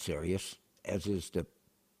dead serious, as is the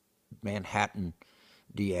Manhattan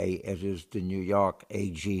DA, as is the New York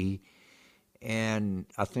AG. And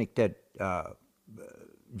I think that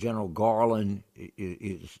General Garland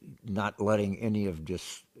is not letting any of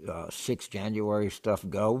this 6 January stuff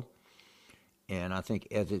go. And I think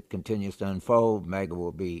as it continues to unfold, MAGA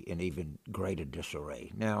will be in even greater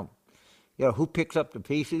disarray. Now, who picks up the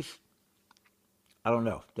pieces? I don't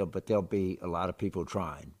know, but there'll be a lot of people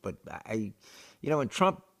trying. But when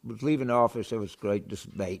Trump was leaving office, there was great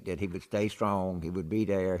debate that he would stay strong, he would be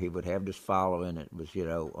there, he would have this following. It was,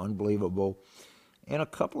 unbelievable. And a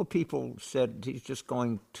couple of people said he's just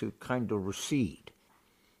going to kind of recede.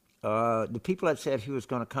 The people that said he was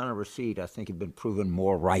going to kind of recede, I think, have been proven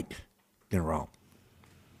more right than wrong.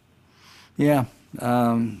 Yeah.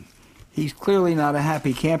 He's clearly not a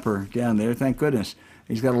happy camper down there, thank goodness.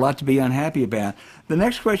 He's got a lot to be unhappy about. The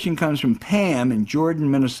next question comes from Pam in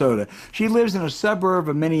Jordan, Minnesota. She lives in a suburb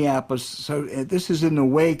of Minneapolis, so this is in the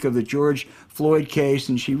wake of the George Floyd case,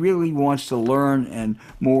 and she really wants to learn and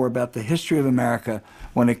more about the history of America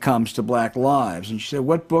when it comes to black lives. And she said,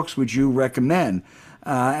 what books would you recommend?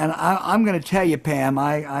 And I'm going to tell you, Pam,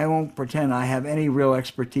 I won't pretend I have any real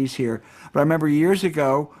expertise here, but I remember years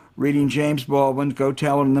ago reading James Baldwin's Go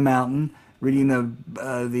Tell It in the Mountain, reading the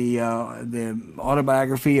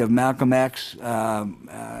autobiography of Malcolm X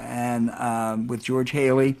and with George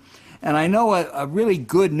Haley. And I know a really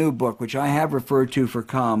good new book, which I have referred to for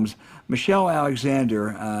comms. Michelle Alexander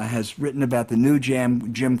has written about the new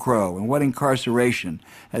Jim Crow and what incarceration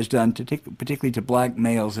has done, particularly to black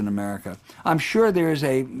males in America. I'm sure there is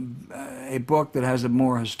a book that has a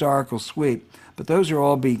more historical sweep, but those are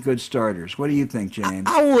all be good starters. What do you think, James?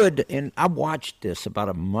 I would, and I watched this about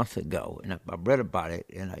a month ago, and I read about it,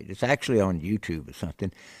 and it's actually on YouTube or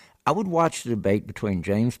something. I would watch the debate between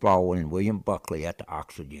James Baldwin and William Buckley at the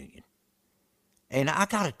Oxford Union. And I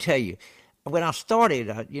got to tell you, when I started,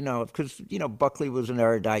 because, Buckley was an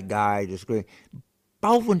erudite guy, just great.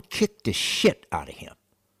 Baldwin kicked the shit out of him.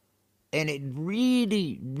 And it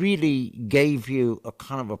really, really gave you a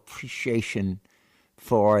kind of appreciation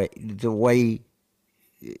for the way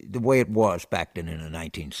it was back then in the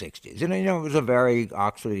 1960s. And, it was a very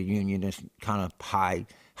Oxford Unionist kind of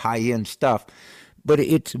high-end stuff. But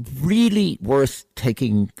it's really worth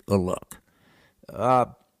taking a look.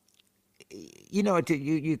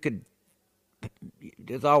 You could,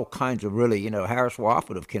 there's all kinds of really, Harris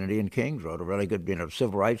Wofford of Kennedy and King's wrote a really good,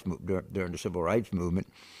 civil rights during the civil rights movement.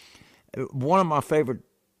 One of my favorite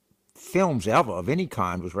films ever of any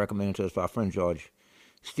kind was recommended to us by our friend George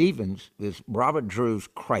Stevens, is Robert Drew's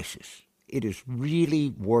Crisis. It is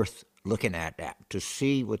really worth looking at that to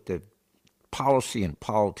see what the policy and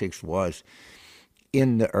politics was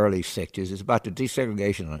in the early 60s. It's about the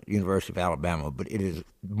desegregation at the University of Alabama, but it is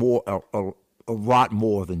more a lot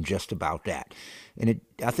more than just about that. And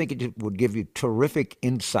I think it would give you terrific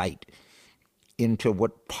insight into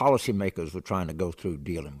what policymakers were trying to go through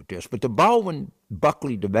dealing with this. But the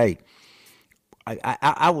Baldwin-Buckley debate,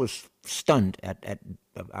 I was stunned at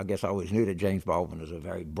I guess I always knew that James Baldwin was a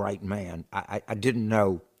very bright man. I didn't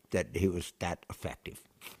know that he was that effective.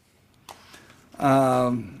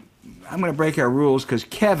 I'm going to break our rules because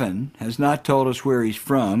Kevin has not told us where he's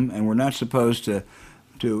from, and we're not supposed to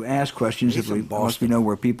ask questions unless we know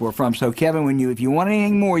where people are from. So, Kevin, if you want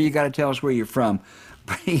anything more, you got to tell us where you're from.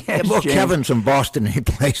 Yes, more James. Kevin's from Boston any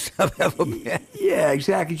place I've ever been. Yeah,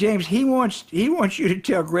 exactly. James, he wants you to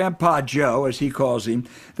tell Grandpa Joe, as he calls him,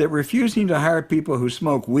 that refusing to hire people who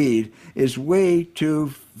smoke weed is way too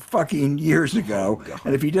fucking years ago. Oh,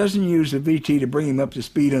 and if he doesn't use the VT to bring him up to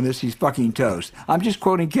speed on this, he's fucking toast. I'm just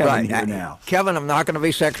quoting Kevin here now. Kevin, I'm not going to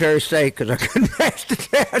be Secretary of State because I couldn't pass the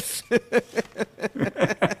test.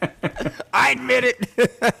 I admit it.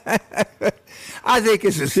 I think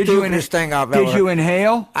it's the stupidest thing I've ever heard. Did you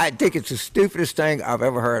inhale? I think it's the stupidest thing I've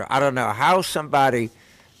ever heard. I don't know how somebody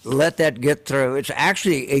let that get through. It's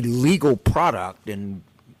actually a legal product in,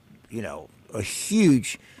 a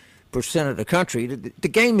huge percent of the country. The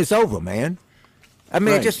game is over, man. I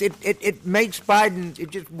mean, right. It makes Biden, it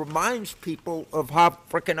just reminds people of how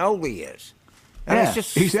freaking old he is. And it's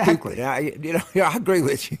just exactly. stupid. I agree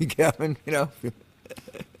with you, Kevin,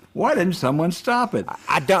 Why didn't someone stop it?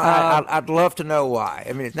 I'd love to know why.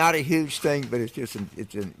 I mean, it's not a huge thing, but it's a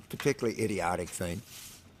particularly idiotic thing.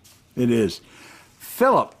 It is.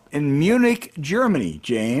 Philip in Munich, Germany,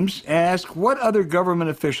 James, asked what other government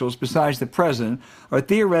officials besides the president are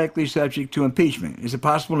theoretically subject to impeachment. Is it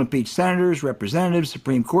possible to impeach senators, representatives,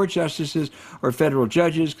 Supreme Court justices, or federal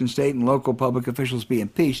judges? Can state and local public officials be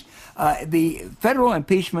impeached? The federal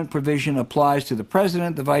impeachment provision applies to the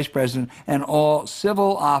president, the vice president, and all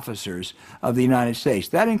civil officers of the United States.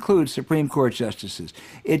 That includes Supreme Court justices.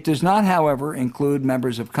 It does not, however, include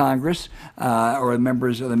members of Congress or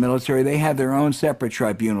members of the military. They have their own separate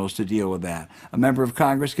tribunals to deal with that. A member of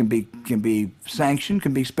Congress can be sanctioned,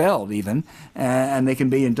 can be expelled even, and they can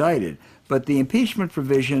be indicted. But the impeachment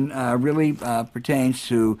provision really pertains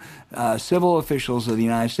to civil officials of the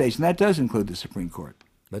United States, and that does include the Supreme Court.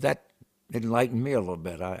 But that enlightened me a little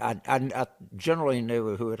bit. I generally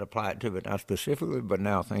knew who it applied to, but not specifically. But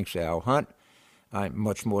now, thanks to Al Hunt, I'm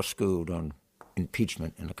much more schooled on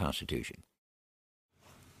impeachment in the Constitution.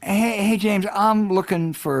 Hey, James, I'm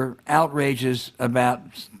looking for outrages about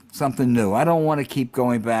something new. I don't want to keep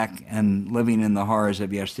going back and living in the horrors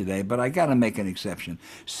of yesterday, but I got to make an exception.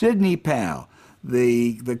 Sidney Powell,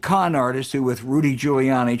 the con artist who with Rudy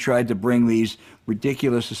Giuliani tried to bring these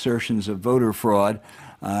ridiculous assertions of voter fraud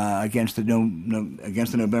against the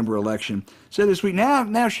November election, said this week,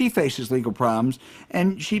 now she faces legal problems,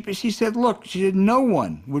 and she said, look, she said, no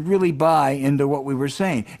one would really buy into what we were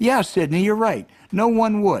saying. Yeah, Sidney, you're right. No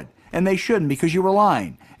one would, and they shouldn't, because you were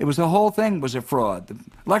lying. It was the whole thing was a fraud. The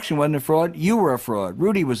election wasn't a fraud. You were a fraud.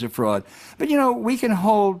 Rudy was a fraud. But, we can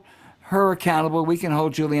hold her accountable. We can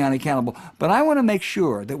hold Giuliani accountable. But I want to make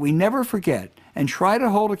sure that we never forget and try to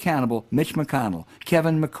hold accountable Mitch McConnell,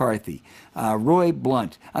 Kevin McCarthy, Roy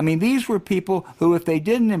Blunt. I mean, these were people who, if they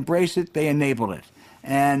didn't embrace it, they enabled it.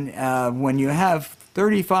 And when you have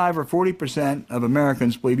 35 or 40% of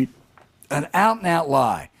Americans believe an out-and-out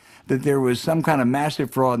lie that there was some kind of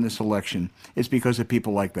massive fraud in this election, it's because of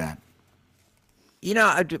people like that.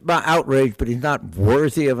 My outrage, but he's not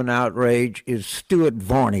worthy of an outrage, is Stuart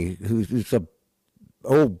Varney, who's a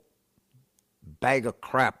old bag of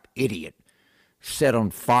crap idiot, said on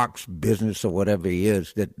Fox Business or whatever he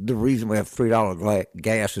is that the reason we have $3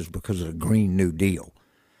 gas is because of the Green New Deal.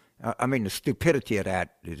 I mean, the stupidity of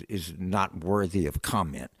that is not worthy of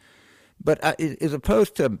comment. But as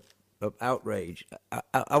opposed to outrage,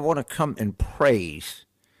 I want to come in praise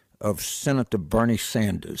of Senator Bernie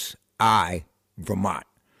Sanders, Vermont.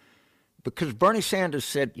 Because Bernie Sanders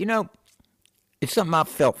said, it's something I've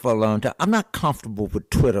felt for a long time. I'm not comfortable with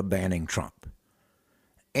Twitter banning Trump.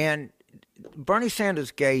 And Bernie Sanders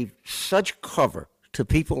gave such cover to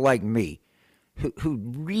people like me who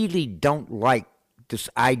really don't like this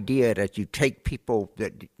idea that you take people,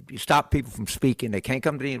 that you stop people from speaking. They can't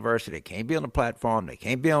come to the university. They can't be on the platform. They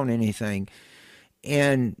can't be on anything.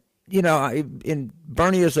 And, and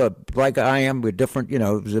Bernie is like I am, we're different,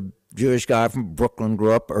 was a Jewish guy from Brooklyn,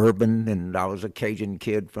 grew up urban, and I was a Cajun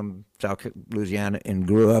kid from South Louisiana and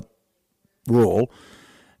grew up rural.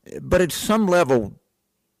 But at some level,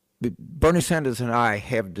 Bernie Sanders and I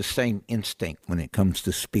have the same instinct when it comes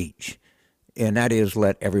to speech, and that is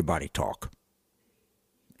let everybody talk.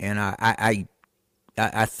 And I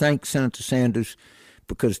thank Senator Sanders,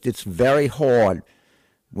 because it's very hard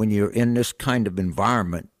when you're in this kind of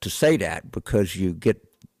environment to say that, because you get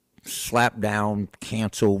slapped down,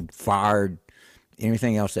 canceled, fired,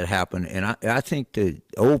 anything else that happened. And I think the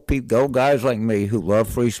old guys like me who love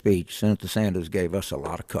free speech, Senator Sanders gave us a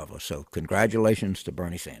lot of cover. So congratulations to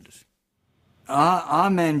Bernie Sanders.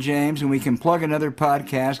 Amen, James. And we can plug another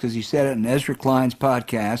podcast, because he said it in Ezra Klein's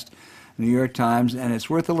podcast, New York Times, and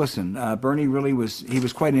it's worth a listen. Bernie really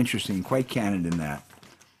was quite interesting, quite candid in that.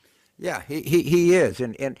 Yeah, he is.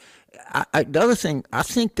 And the other thing, I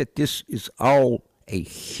think that this is all a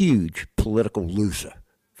huge political loser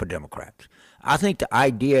for Democrats. I think the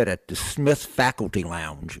idea that the Smith Faculty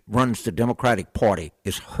Lounge runs the Democratic Party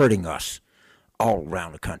is hurting us all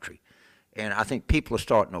around the country. And I think people are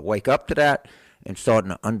starting to wake up to that and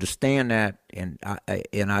starting to understand that. And I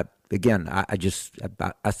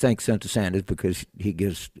thank Senator Sanders, because he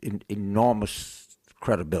gives enormous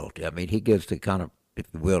credibility. I mean, he gives the kind of, if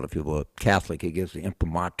you will, Catholic, he gives the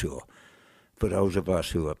imprimatur for those of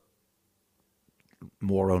us who are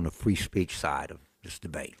more on the free speech side of this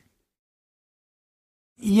debate.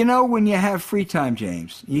 When you have free time,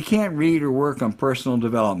 James, you can't read or work on personal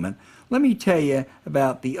development. Let me tell you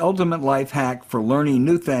about the ultimate life hack for learning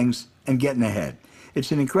new things and getting ahead.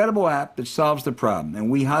 It's an incredible app that solves the problem,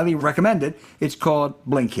 and we highly recommend it. It's called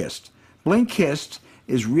BLINKIST. BLINKIST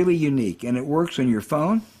is really unique, and it works on your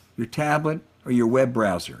phone, your tablet, or your web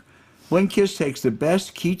browser. BLINKIST takes the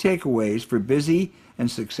best key takeaways for busy and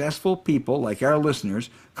successful people like our listeners,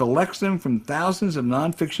 collects them from thousands of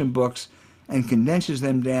nonfiction books, and condenses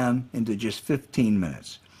them down into just 15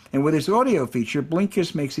 minutes. And with its audio feature,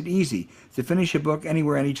 BLINKIST makes it easy to finish a book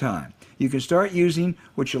anywhere, anytime. You can start using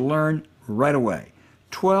what you learn right away.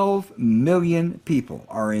 12 million people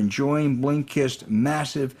are enjoying BLINKIST's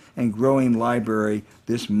massive and growing library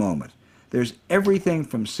this moment. There's everything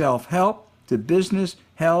from self-help to business,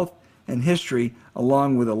 health, and history,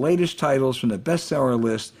 along with the latest titles from the bestseller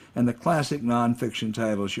list and the classic nonfiction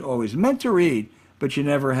titles you always meant to read, but you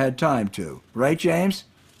never had time to. Right, James?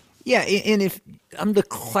 Yeah, and if I'm the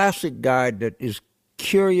classic guy that is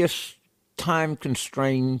curious, time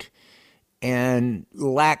constrained, and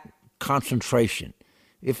lack concentration.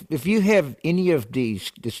 If you have any of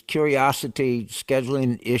this curiosity,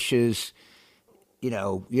 scheduling issues, you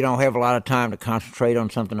don't have a lot of time to concentrate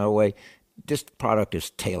on something no way, this product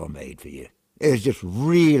is tailor-made for you. It's just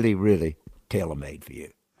really, really tailor-made for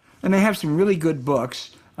you. And they have some really good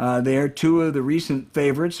books there. Two of the recent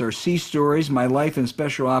favorites are Sea Stories, My Life in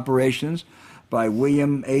Special Operations by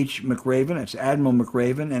William H. McRaven, that's Admiral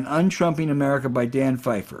McRaven, and Untrumping America by Dan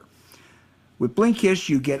Pfeiffer. With BLINKIST,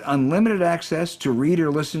 you get unlimited access to read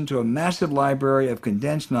or listen to a massive library of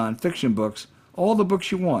condensed nonfiction books, all the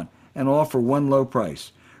books you want, and all for one low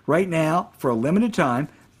price. Right now, for a limited time,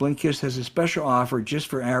 BLINKIST has a special offer just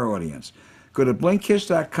for our audience. Go to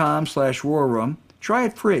Blinkist.com/warroom, try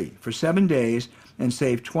it free for 7 days, and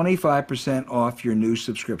save 25% off your new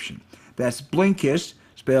subscription. That's BLINKIST,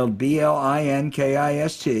 spelled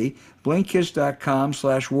BLINKIST,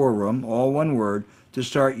 Blinkist.com/warroom, all one word, to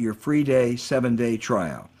start your free day, 7-day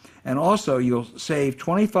trial. And also, you'll save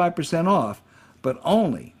 25% off, but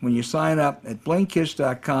only when you sign up at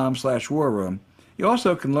Blinkist.com/warroom. You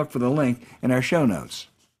also can look for the link in our show notes.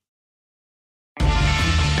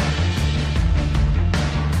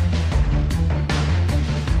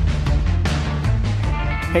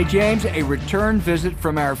 Hey, James, a return visit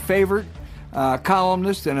from our favorite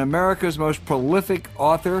columnist and America's most prolific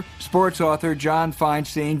author, sports author, John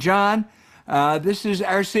Feinstein. John, this is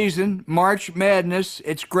our season, March Madness.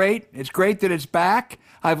 It's great. It's great that it's back.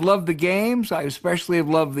 I've loved the games. I especially have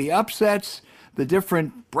loved the upsets, the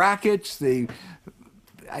different brackets.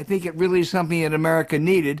 I think it really is something that America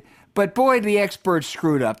needed. But boy, the experts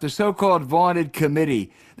screwed up. The so-called vaunted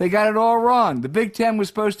committee. They got it all wrong. The Big Ten was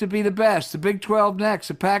supposed to be the best. The Big 12 next.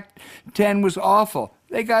 The Pac-10 was awful.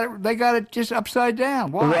 They got it just upside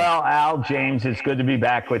down. Why? Well, Al, James, it's good to be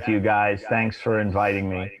back with you guys. Thanks for inviting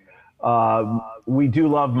me. We do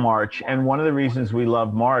love March, and one of the reasons we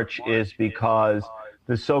love March is because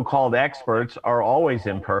the so-called experts are always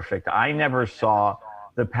imperfect. I never saw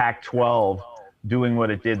the Pac-12 doing what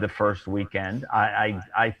it did the first weekend.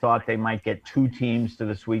 I thought they might get 2 teams to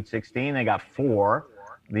the Sweet 16. They got 4.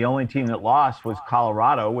 The only team that lost was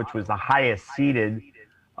Colorado, which was the highest seeded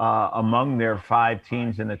among their 5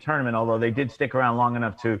 teams in the tournament, although they did stick around long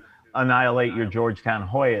enough to annihilate your Georgetown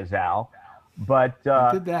Hoyas, Al. But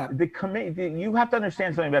the committee, you have to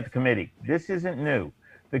understand something about the committee. This isn't new.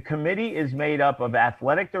 The committee is made up of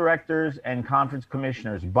athletic directors and conference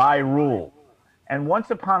commissioners by rule. And once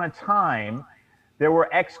upon a time, there were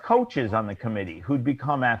ex-coaches on the committee who'd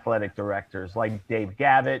become athletic directors, like Dave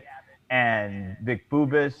Gavitt and Vic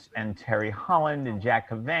Bubas and Terry Holland and Jack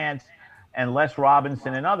Cavance and Les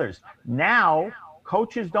Robinson and others. Now,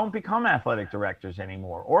 coaches don't become athletic directors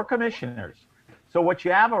anymore or commissioners. So what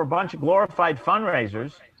you have are a bunch of glorified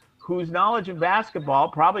fundraisers whose knowledge of basketball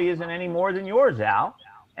probably isn't any more than yours, Al.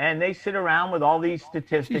 And they sit around with all these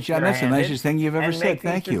statistics. Gee, John, that's the nicest thing you've ever said.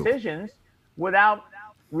 Thank you. Decisions without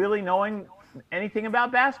really knowing anything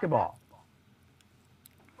about basketball.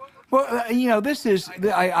 Well, this is,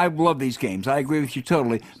 I love these games. I agree with you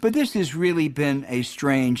totally. But this has really been a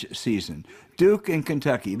strange season. Duke and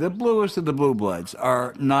Kentucky, the bluest of the blue bloods,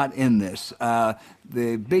 are not in this.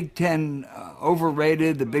 The Big Ten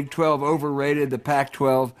overrated, the Big 12 overrated, the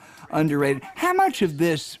Pac-12 underrated. How much of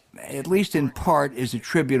this, at least in part, is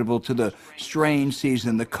attributable to the strange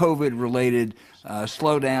season, the COVID-related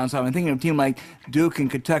slowdowns? I'm thinking of a team like Duke and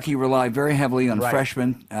Kentucky rely very heavily on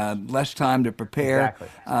freshmen, less time to prepare.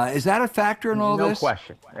 Exactly. Is that a factor in all this? No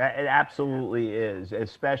question. It absolutely is,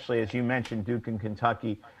 especially as you mentioned Duke and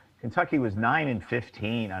Kentucky. Kentucky was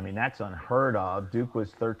 9-15. I mean, that's unheard of. Duke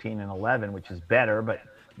was 13-11, which is better, but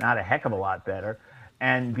not a heck of a lot better.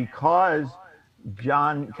 And because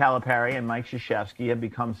John Calipari and Mike Krzyzewski have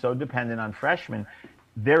become so dependent on freshmen,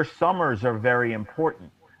 their summers are very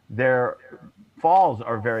important. Their falls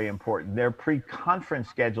are very important. Their pre-conference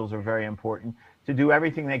schedules are very important to do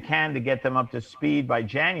everything they can to get them up to speed by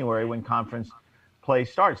January when conference play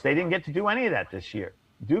starts. They didn't get to do any of that this year.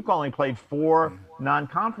 Duke only played 4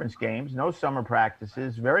 non-conference games, no summer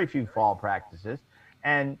practices, very few fall practices.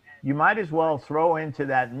 And you might as well throw into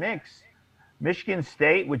that mix Michigan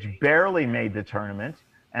State, which barely made the tournament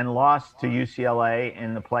and lost to UCLA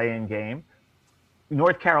in the play-in game.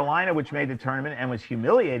 North Carolina, which made the tournament and was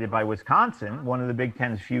humiliated by Wisconsin, one of the Big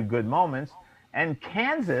Ten's few good moments. And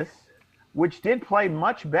Kansas, which did play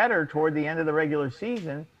much better toward the end of the regular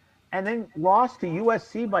season, and then lost to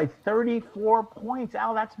USC by 34 points.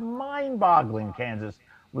 Al, that's mind-boggling, Kansas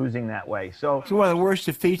losing that way. So it's one of the worst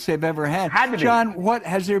defeats they've ever had. Had to be. John, what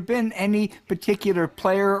has there been any particular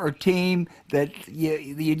player or team that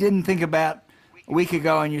you didn't think about a week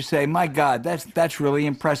ago and you say, my God, that's really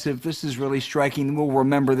impressive. This is really striking. We'll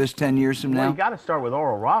remember this 10 years from now. Well, you got to start with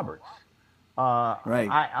Oral Roberts. Right.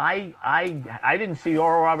 I didn't see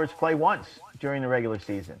Oral Roberts play once during the regular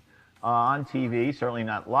season on TV, certainly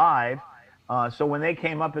not live. So when they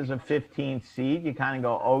came up as a 15th seed, you kind of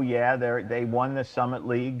go, oh yeah, they won the Summit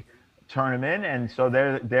League tournament, and so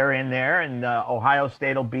they're in there, and Ohio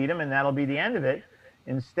State will beat them, and that'll be the end of it.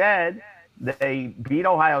 Instead, they beat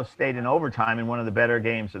Ohio State in overtime in one of the better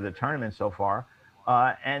games of the tournament so far,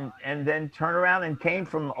 and then turn around and came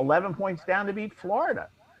from 11 points down to beat Florida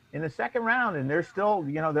in the second round, and they're still,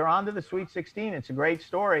 they're on to the Sweet 16. It's a great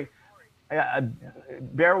story.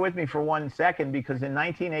 Bear with me for 1 second, because in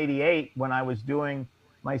 1988, when I was doing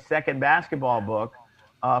my second basketball book,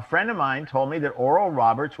 a friend of mine told me that Oral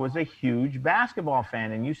Roberts was a huge basketball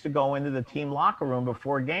fan and used to go into the team locker room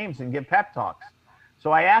before games and give pep talks.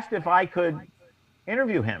 So I asked if I could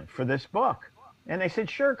interview him for this book, and they said,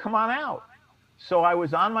 sure, come on out. So I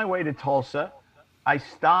was on my way to Tulsa. I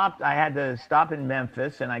had to stop in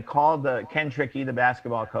Memphis, and I called Ken Trickey, the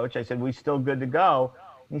basketball coach. I said, we still good to go?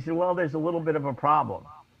 And he said, well, there's a little bit of a problem.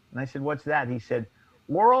 And I said, what's that? He said,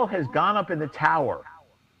 Oral has gone up in the tower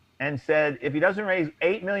and said, if he doesn't raise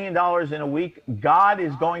 $8 million in a week, God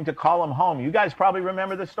is going to call him home. You guys probably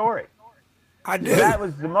remember the story. I do. That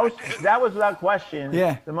was without question,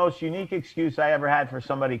 the most unique excuse I ever had for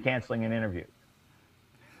somebody canceling an interview.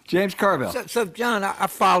 James Carville. So John, I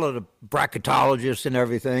follow the bracketologists and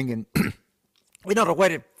everything, and the way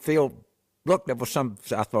the field looked, there was some,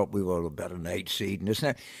 I thought we were a little better than 8 seed and this and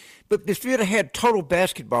that. But if you'd have had total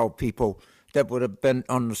basketball people that would have been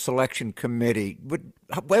on the selection committee,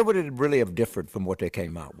 where would it really have differed from what they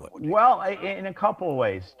came out with? Well, in a couple of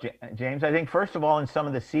ways, James. I think, first of all, in some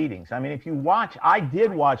of the seedings. I mean, if you watch, I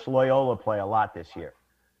did watch Loyola play a lot this year.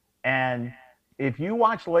 And if you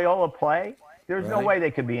watch Loyola play, there's no way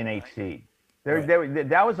they could be an 8th seed.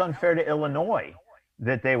 That was unfair to Illinois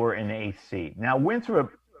that they were in the 8th seed. Now,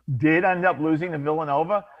 Winthrop did end up losing to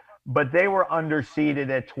Villanova, but they were underseeded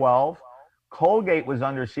at 12. Colgate was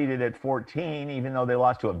underseeded at 14, even though they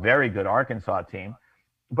lost to a very good Arkansas team.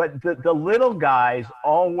 But the little guys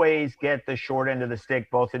always get the short end of the stick,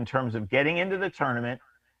 both in terms of getting into the tournament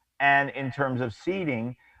and in terms of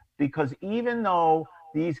seeding, because even though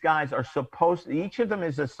these guys are each of them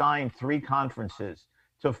is assigned 3 conferences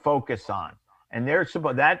to focus on. And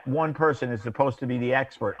that one person is supposed to be the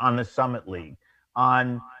expert on the Summit League,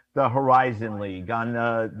 on the Horizon League, on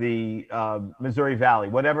the Missouri Valley,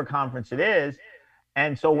 whatever conference it is.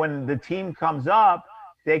 And so when the team comes up,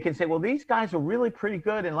 they can say, well, these guys are really pretty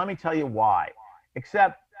good, and let me tell you why.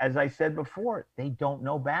 Except, as I said before, they don't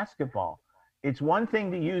know basketball. It's one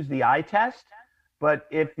thing to use the eye test, but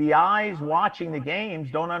if the eyes watching the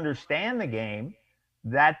games don't understand the game,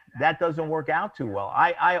 that doesn't work out too well.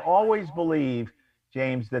 I always believe,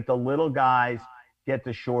 James, that the little guys get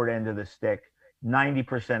the short end of the stick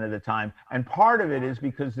 90% of the time. And part of it is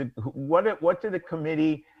because what do the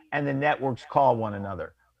committee and the networks call one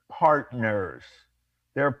another? Partners.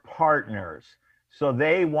 They're partners. So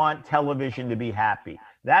they want television to be happy.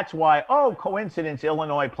 That's why, coincidence,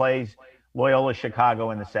 Illinois plays Loyola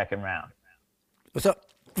Chicago in the second round. So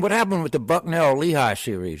what happened with the Bucknell-Lehigh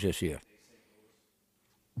series this year?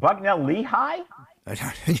 Bucknell-Lehigh?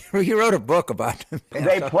 You wrote a book about them.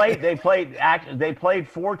 They played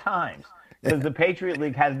 4 times, because the Patriot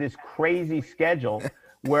League has this crazy schedule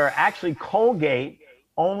where actually Colgate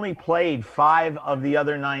only played 5 of the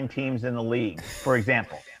other 9 teams in the league, for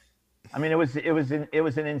example. I mean, it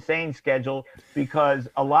was an insane schedule, because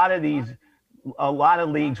a lot of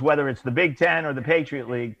leagues, whether it's the Big Ten or the Patriot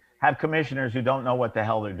League, have commissioners who don't know what the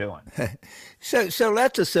hell they're doing. So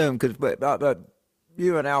let's assume, because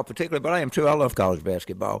you and Al particularly, but I am too. I love college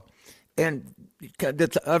basketball, and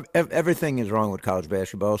everything is wrong with college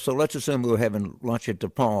basketball. So let's assume we were having lunch at the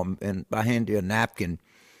Palm, and I hand you a napkin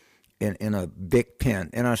in a big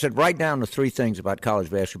pen, and I said, write down the 3 things about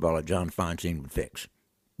college basketball that John Feinstein would fix.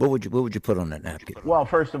 What would you put on that napkin? Well,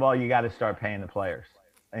 first of all, you got to start paying the players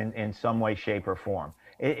in some way, shape, or form.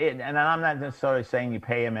 And I'm not necessarily saying you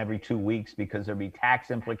pay them every 2 weeks, because there'd be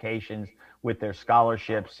tax implications with their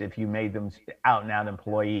scholarships if you made them out and out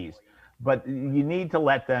employees. But you need to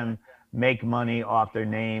let them make money off their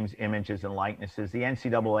names, images, and likenesses. The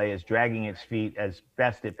NCAA is dragging its feet as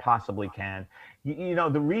best it possibly can. You know,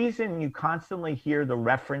 the reason you constantly hear the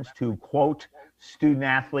reference to, quote, student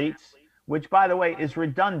athletes, which, by the way, is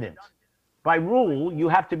redundant. By rule, you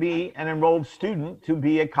have to be an enrolled student to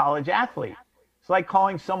be a college athlete. It's like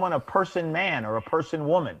calling someone a person man or a person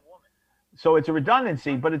woman. So it's a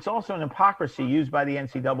redundancy, but it's also an hypocrisy used by the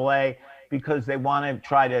NCAA because they want to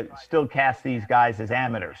try to still cast these guys as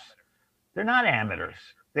amateurs. They're not amateurs.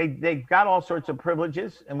 They've got all sorts of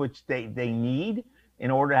privileges in which they need in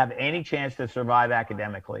order to have any chance to survive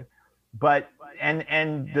academically. But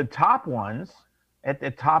and the top ones at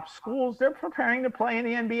the top schools, they're preparing to play in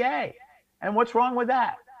the NBA. And what's wrong with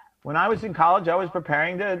that? When I was in college, I was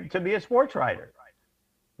preparing to be a sports writer.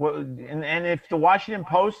 Well, and if the Washington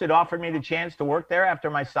Post had offered me the chance to work there after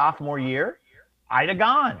my sophomore year, I'd have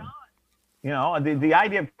gone. You know, the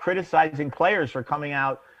idea of criticizing players for coming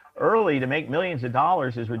out early to make millions of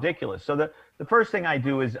dollars is ridiculous. So the first thing I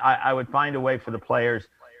do is I would find a way for the players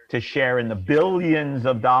to share in the billions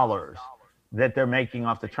of dollars that they're making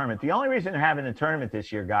off the tournament. The only reason they're having the tournament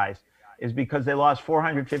this year, guys, is because they lost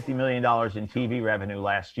 $450 million in TV revenue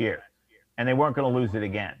last year, and they weren't going to lose it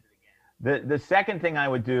again. The second thing I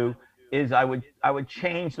would do is I would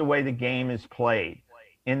change the way the game is played,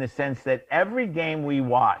 in the sense that every game we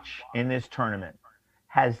watch in this tournament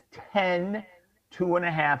has 10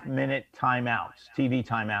 2.5-minute timeouts, TV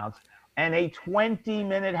timeouts, and a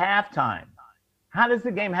 20-minute halftime. How does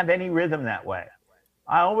the game have any rhythm that way?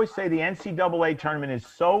 I always say the NCAA tournament is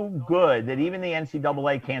so good that even the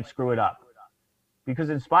NCAA can't screw it up. Because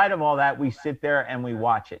in spite of all that, we sit there and we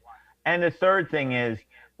watch it. And the third thing is,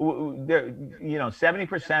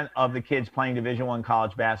 70% of the kids playing Division I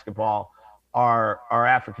college basketball are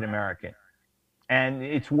African American. And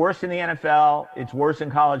it's worse in the NFL, it's worse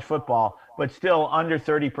in college football, but still under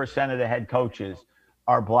 30% of the head coaches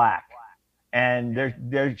are black. And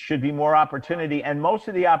there should be more opportunity. And most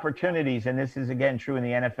of the opportunities, and this is again true in the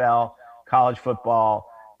NFL, college football,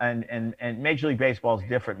 and Major League Baseball is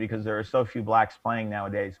different because there are so few blacks playing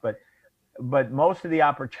nowadays. But most of the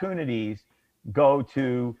opportunities go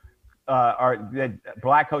to that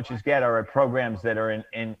black coaches get are at programs that are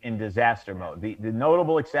in disaster mode. The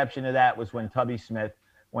notable exception to that was when Tubby Smith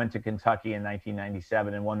went to Kentucky in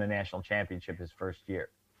 1997 and won the national championship his first year.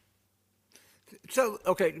 So,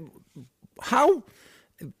 okay, how,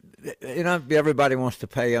 everybody wants to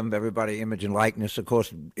pay them, everybody image and likeness. Of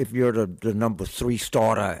course, if you're the number 3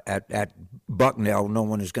 starter at Bucknell, no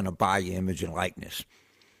one is going to buy your image and likeness.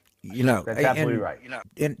 That's absolutely right.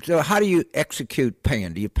 And so how do you execute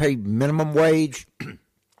paying? Do you pay minimum wage?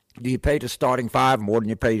 Do you pay the starting 5 more than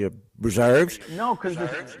you pay the reserves? No,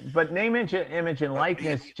 but name, image, and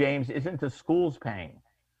likeness, James, isn't the schools paying.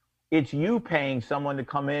 It's you paying someone to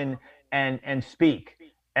come in and speak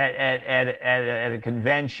at a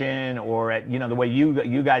convention, or at, the way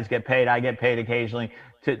you guys get paid. I get paid occasionally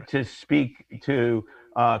to speak to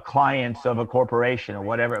clients of a corporation or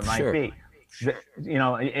whatever it might be.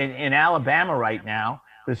 In Alabama right now,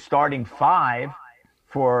 the starting 5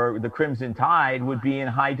 for the Crimson Tide would be in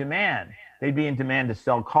high demand. They'd be in demand to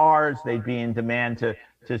sell cars. They'd be in demand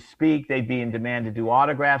to speak. They'd be in demand to do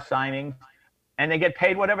autograph signings, and they get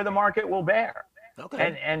paid whatever the market will bear.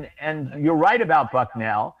 Okay. And you're right about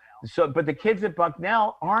Bucknell. But the kids at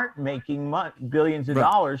Bucknell aren't making billions of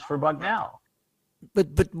dollars for Bucknell.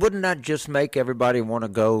 But wouldn't that just make everybody want to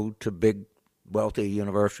go to big, wealthy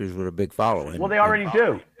universities with a big following? Well, they already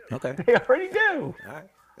do. Okay. They already do.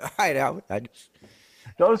 All right, Albert.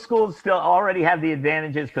 Those schools still already have the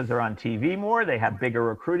advantages because they're on TV more. They have bigger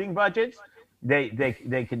recruiting budgets.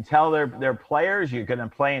 They can tell their players you're going to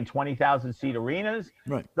play in 20,000-seat arenas.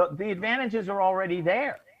 Right. The advantages are already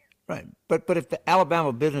there. Right. But if the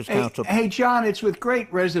Alabama Business Council... Hey, John, it's with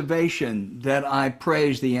great reservation that I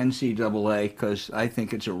praise the NCAA because I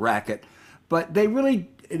think it's a racket. But they really,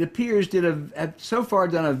 it appears, have so far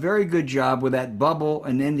done a very good job with that bubble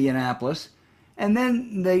in Indianapolis. And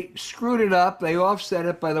then they screwed it up. They offset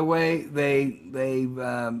it by the way they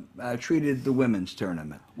treated the women's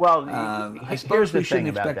tournament. Well, I suppose we shouldn't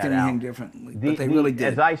expect anything differently, but they really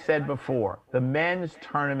did. As I said before, the men's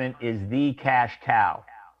tournament is the cash cow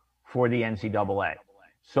for the NCAA.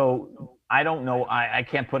 So I don't know, I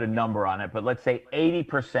can't put a number on it, but let's say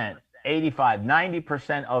 80%, 85,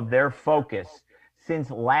 90% of their focus since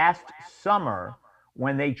last summer,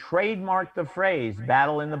 when they trademarked the phrase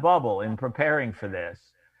battle in the bubble in preparing for this,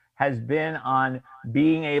 has been on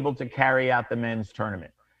being able to carry out the men's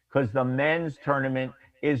tournament, because the men's tournament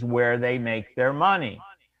is where they make their money.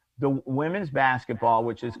 The women's basketball,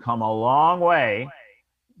 which has come a long way,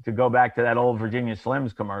 to go back to that old Virginia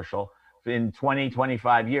Slims commercial, in 20,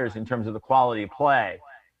 25 years in terms of the quality of play,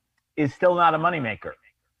 is still not a moneymaker.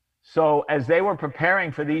 So as they were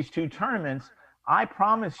preparing for these two tournaments, I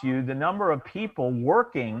promise you the number of people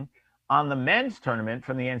working on the men's tournament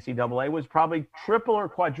from the NCAA was probably triple or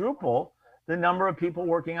quadruple the number of people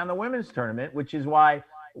working on the women's tournament, which is why,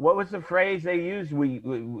 what was the phrase they used? We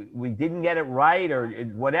didn't get it right, or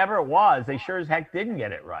whatever it was. They sure as heck didn't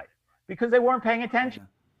get it right because they weren't paying attention.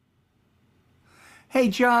 Hey,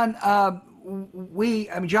 John,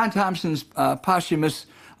 John Thompson's posthumous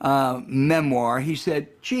memoir, he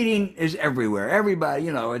said, cheating is everywhere.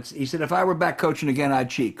 Everybody, he said, if I were back coaching again, I'd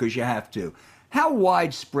cheat because you have to. How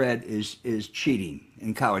widespread is cheating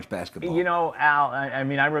in college basketball? Al, I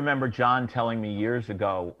remember John telling me years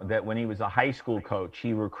ago that when he was a high school coach,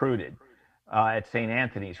 he recruited at St.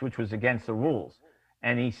 Anthony's, which was against the rules.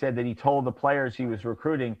 And he said that he told the players he was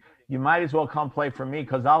recruiting, you might as well come play for me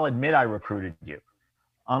because I'll admit I recruited you.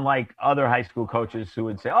 Unlike other high school coaches who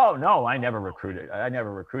would say, oh, no, I never recruited. I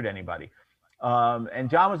never recruit anybody. And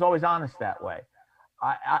John was always honest that way.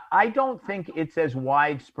 I don't think it's as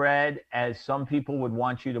widespread as some people would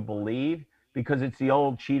want you to believe, because it's the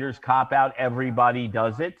old cheaters cop-out. Everybody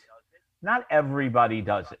does it. Not everybody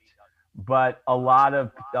does it, but a lot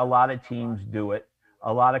of teams do it.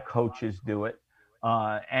 A lot of coaches do it.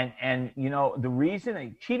 And the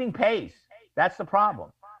reason cheating pays, that's the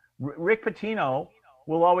problem. Rick Pitino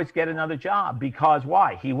will always get another job because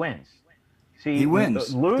why? He wins. See, he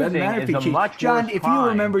wins. Losing is a much John, worse if crime. you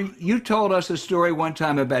remember, you told us a story one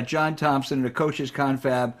time about John Thompson and a coach's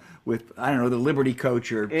confab with, I don't know, the Liberty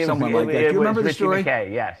coach or someone like that. Do you remember the story?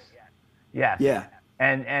 McKay, yes. Yeah.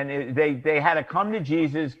 And they had a come to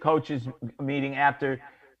Jesus coaches meeting after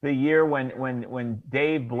the year when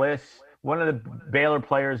Dave Bliss, one of the Baylor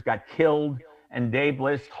players, got killed, and Dave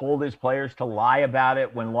Bliss told his players to lie about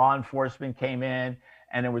it when law enforcement came in.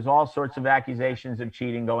 And there was all sorts of accusations of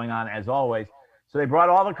cheating going on, as always. So they brought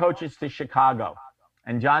all the coaches to Chicago.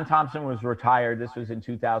 And John Thompson was retired. This was in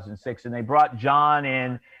 2006. And they brought John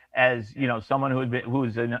in as, someone who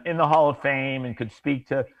was in the Hall of Fame and could speak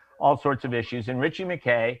to all sorts of issues. And Richie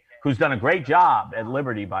McKay, who's done a great job at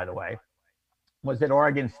Liberty, by the way, was at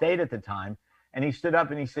Oregon State at the time. And he stood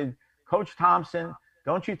up and he said, Coach Thompson,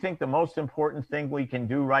 don't you think the most important thing we can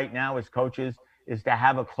do right now as coaches is to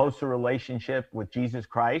have a closer relationship with Jesus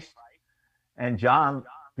Christ? And John,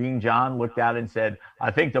 being John, looked out and said, I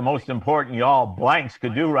think the most important y'all blanks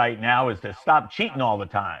could do right now is to stop cheating all the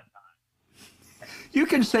time. You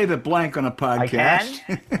can say the blank on a podcast.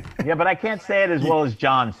 I can? Yeah, but I can't say it as well as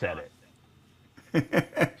John said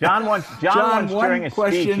it. John once during a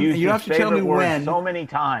speech used his favorite word so many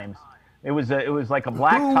times. It was like a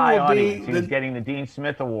black tie audience. He was getting the Dean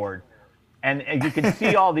Smith Award. And you could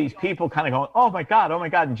see all these people kind of going, oh, my God.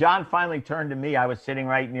 And John finally turned to me. I was sitting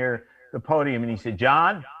right near the podium. And he said,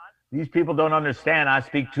 John, these people don't understand. I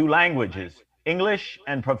speak two languages, English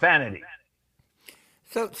and profanity.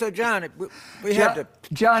 So John, we have to...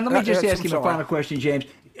 John, let me just ask you a final question, James.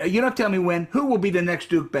 You don't tell me when. Who will be the next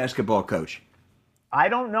Duke basketball coach? I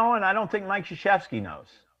don't know, and I don't think Mike Krzyzewski knows.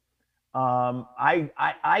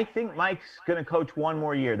 I think Mike's going to coach one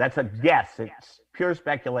more year. That's a guess. It's pure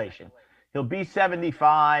speculation. He'll be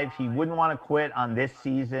 75. He wouldn't want to quit on this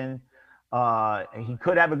season. He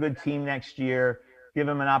could have a good team next year, give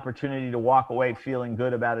him an opportunity to walk away feeling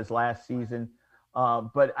good about his last season.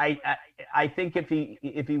 But I think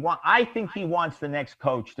I think he wants the next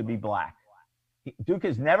coach to be black. Duke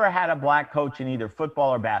has never had a black coach in either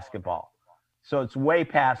football or basketball. So it's way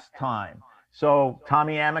past time. So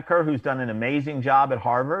Tommy Amaker, who's done an amazing job at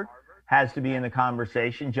Harvard, has to be in the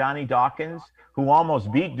conversation. Johnny Dawkins, who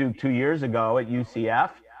almost beat Duke 2 years ago at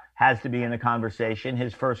UCF, has to be in the conversation,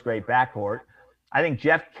 his first great backcourt. I think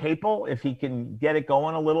Jeff Capel, if he can get it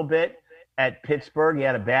going a little bit at Pittsburgh, he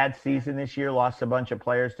had a bad season this year, lost a bunch of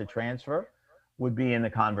players to transfer, would be in the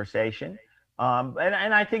conversation.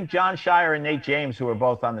 And I think John Shire and Nate James, who are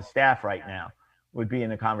both on the staff right now, would be in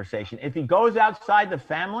the conversation. If he goes outside the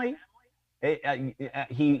family,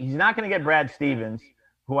 he's not going to get Brad Stevens,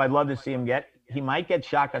 who I'd love to see him get. He might get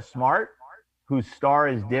Shaka Smart, whose star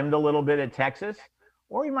is dimmed a little bit at Texas,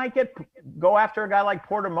 or he might go after a guy like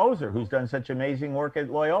Porter Moser, who's done such amazing work at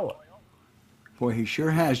Loyola. Boy, he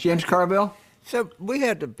sure has. James Carville? So we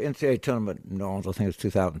had the NCAA tournament in New Orleans, I think it was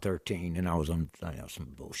 2013, and I was on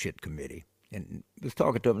some bullshit committee. And was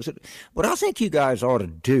talking to him and said, what I think you guys ought to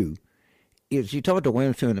do is you talk about the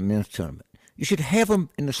women's tournament and the men's tournament. you should have them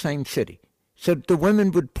in the same city. So the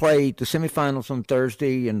women would play the semifinals on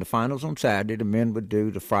Thursday and the finals on Saturday. The men would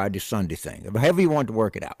do the Friday, Sunday thing, however you want to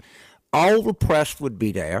work it out. All the press would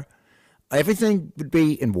be there. Everything would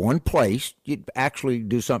be in one place. You'd actually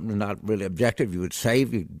do something not really objective. You would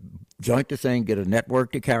save, you'd joint the thing, get a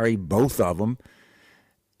network to carry both of them.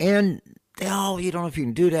 And, you don't know if you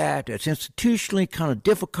can do that. It's institutionally kind of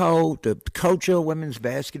difficult to coach women's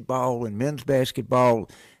basketball and men's basketball.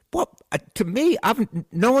 Well, to me,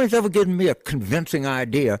 no one's ever given me a convincing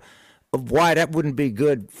idea of why that wouldn't be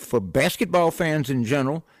good for basketball fans in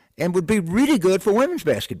general and would be really good for women's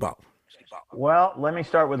basketball. Well, let me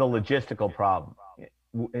start with a logistical problem.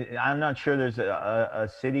 I'm not sure there's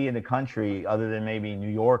a city in the country other than maybe New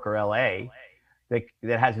York or LA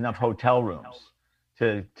that has enough hotel rooms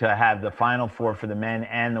to have the Final Four for the men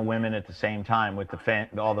and the women at the same time with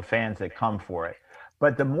all the fans that come for it.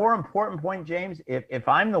 But the more important point, James, if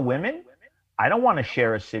I'm the women, I don't want to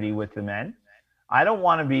share a city with the men. I don't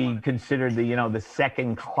want to be considered the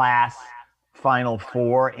second class Final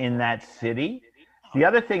Four in that city. The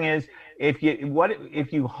other thing is, if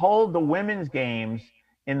you hold the women's games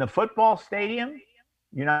in the football stadium,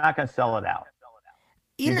 you're not going to sell it out.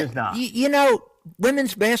 You're just not.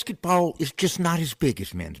 Women's basketball is just not as big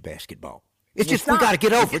as men's basketball. It's just we got to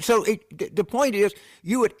get over it. So the point is,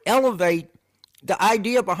 you would elevate. The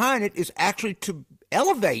idea behind it is actually to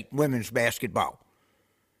elevate women's basketball.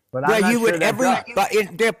 But I'm not sure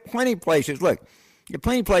there are plenty of places. Look, there are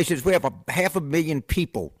plenty of places where 500,000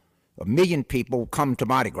 people, 1 million people come to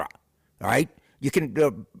Mardi Gras. All right, you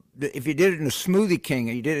can if you did it in the Smoothie King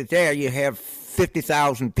and you did it there, you have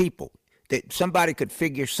 50,000 people. That somebody could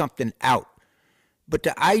figure something out. But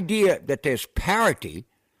the idea that there's parity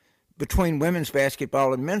between women's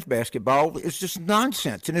basketball and men's basketball is just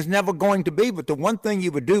nonsense, and is never going to be. But the one thing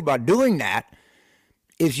you would do by doing that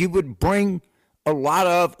is you would bring a lot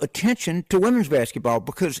of attention to women's basketball,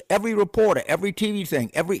 because every reporter, every TV thing,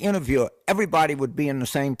 every interviewer, everybody would be in the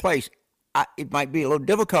same place. It might be a little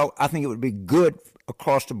difficult. I think it would be good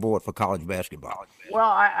across the board for college basketball. Well,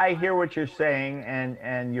 I hear what you're saying,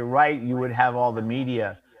 and you're right. You would have all the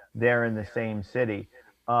media there in the same city.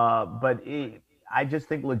 But I just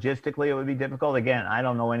think logistically it would be difficult. Again, I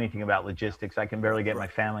don't know anything about logistics. I can barely get my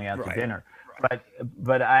family out to dinner.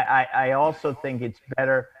 But I also think it's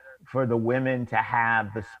better for the women to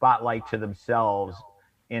have the spotlight to themselves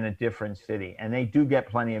in a different city. And they do get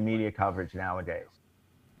plenty of media coverage nowadays.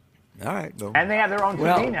 All right. Well, and they have their own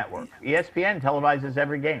TV network. ESPN televises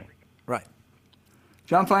every game. Right.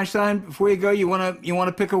 John Feinstein, before you go, you want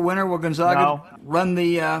to pick a winner? Will Gonzaga run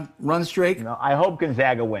the streak? No, I hope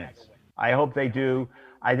Gonzaga wins. I hope they do.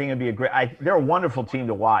 I think it'd be they're a wonderful team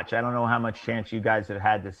to watch. I don't know how much chance you guys have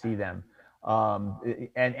had to see them.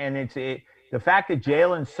 And it's the fact that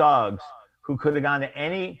Jalen Suggs, who could have gone to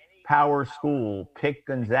any power school, picked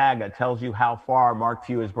Gonzaga, tells you how far Mark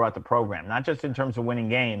Few has brought the program. Not just in terms of winning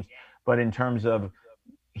games, but in terms of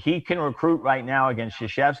he can recruit right now against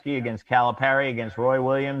Krzyzewski, against Calipari, against Roy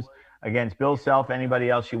Williams, against Bill Self, anybody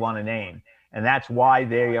else you want to name. And that's why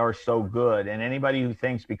they are so good. And anybody who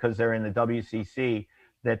thinks because they're in the WCC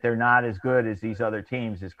that they're not as good as these other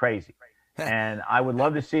teams is crazy. And I would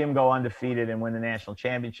love to see him go undefeated and win the national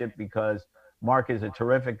championship, because Mark is a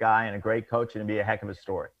terrific guy and a great coach, and it'd be a heck of a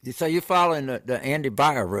story. So you're following the Andy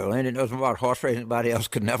Beyer rule. Andy knows about horse racing. Anybody else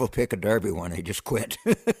could never pick a Derby one. He just quit.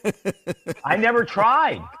 I never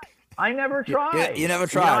tried. You never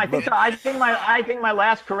tried. I think my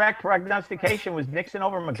last correct prognostication was Nixon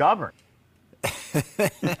over McGovern.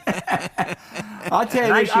 I'll tell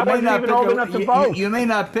you this, you may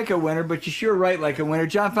not pick a winner, but you sure write like a winner.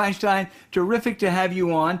 John Feinstein, terrific to have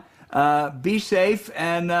you on. Be safe,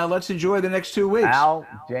 and let's enjoy the next 2 weeks. Al,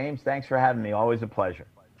 James, thanks for having me. Always a pleasure.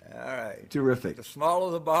 All right. Terrific. The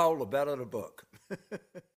smaller the ball, the better the book.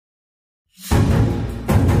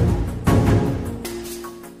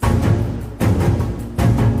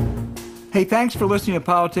 Hey, thanks for listening to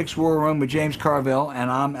Politics War Room with James Carville, and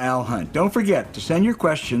I'm Al Hunt. Don't forget to send your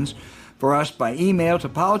questions for us by email to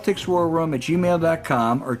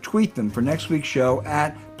politicswarroom@gmail.com or tweet them for next week's show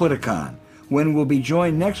at Politicon, when we'll be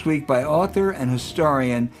joined next week by author and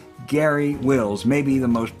historian Gary Wills, maybe the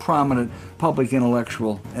most prominent public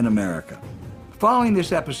intellectual in America. Following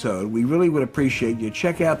this episode, we really would appreciate you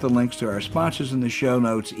check out the links to our sponsors in the show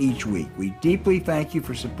notes each week. We deeply thank you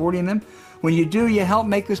for supporting them. When you do, you help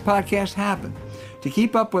make this podcast happen. To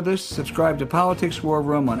keep up with us, subscribe to Politics War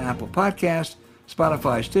Room on Apple Podcasts,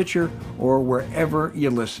 Spotify, Stitcher, or wherever you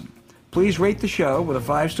listen. Please rate the show with a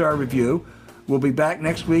 5-star review. We'll be back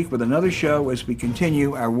next week with another show as we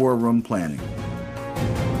continue our War Room planning.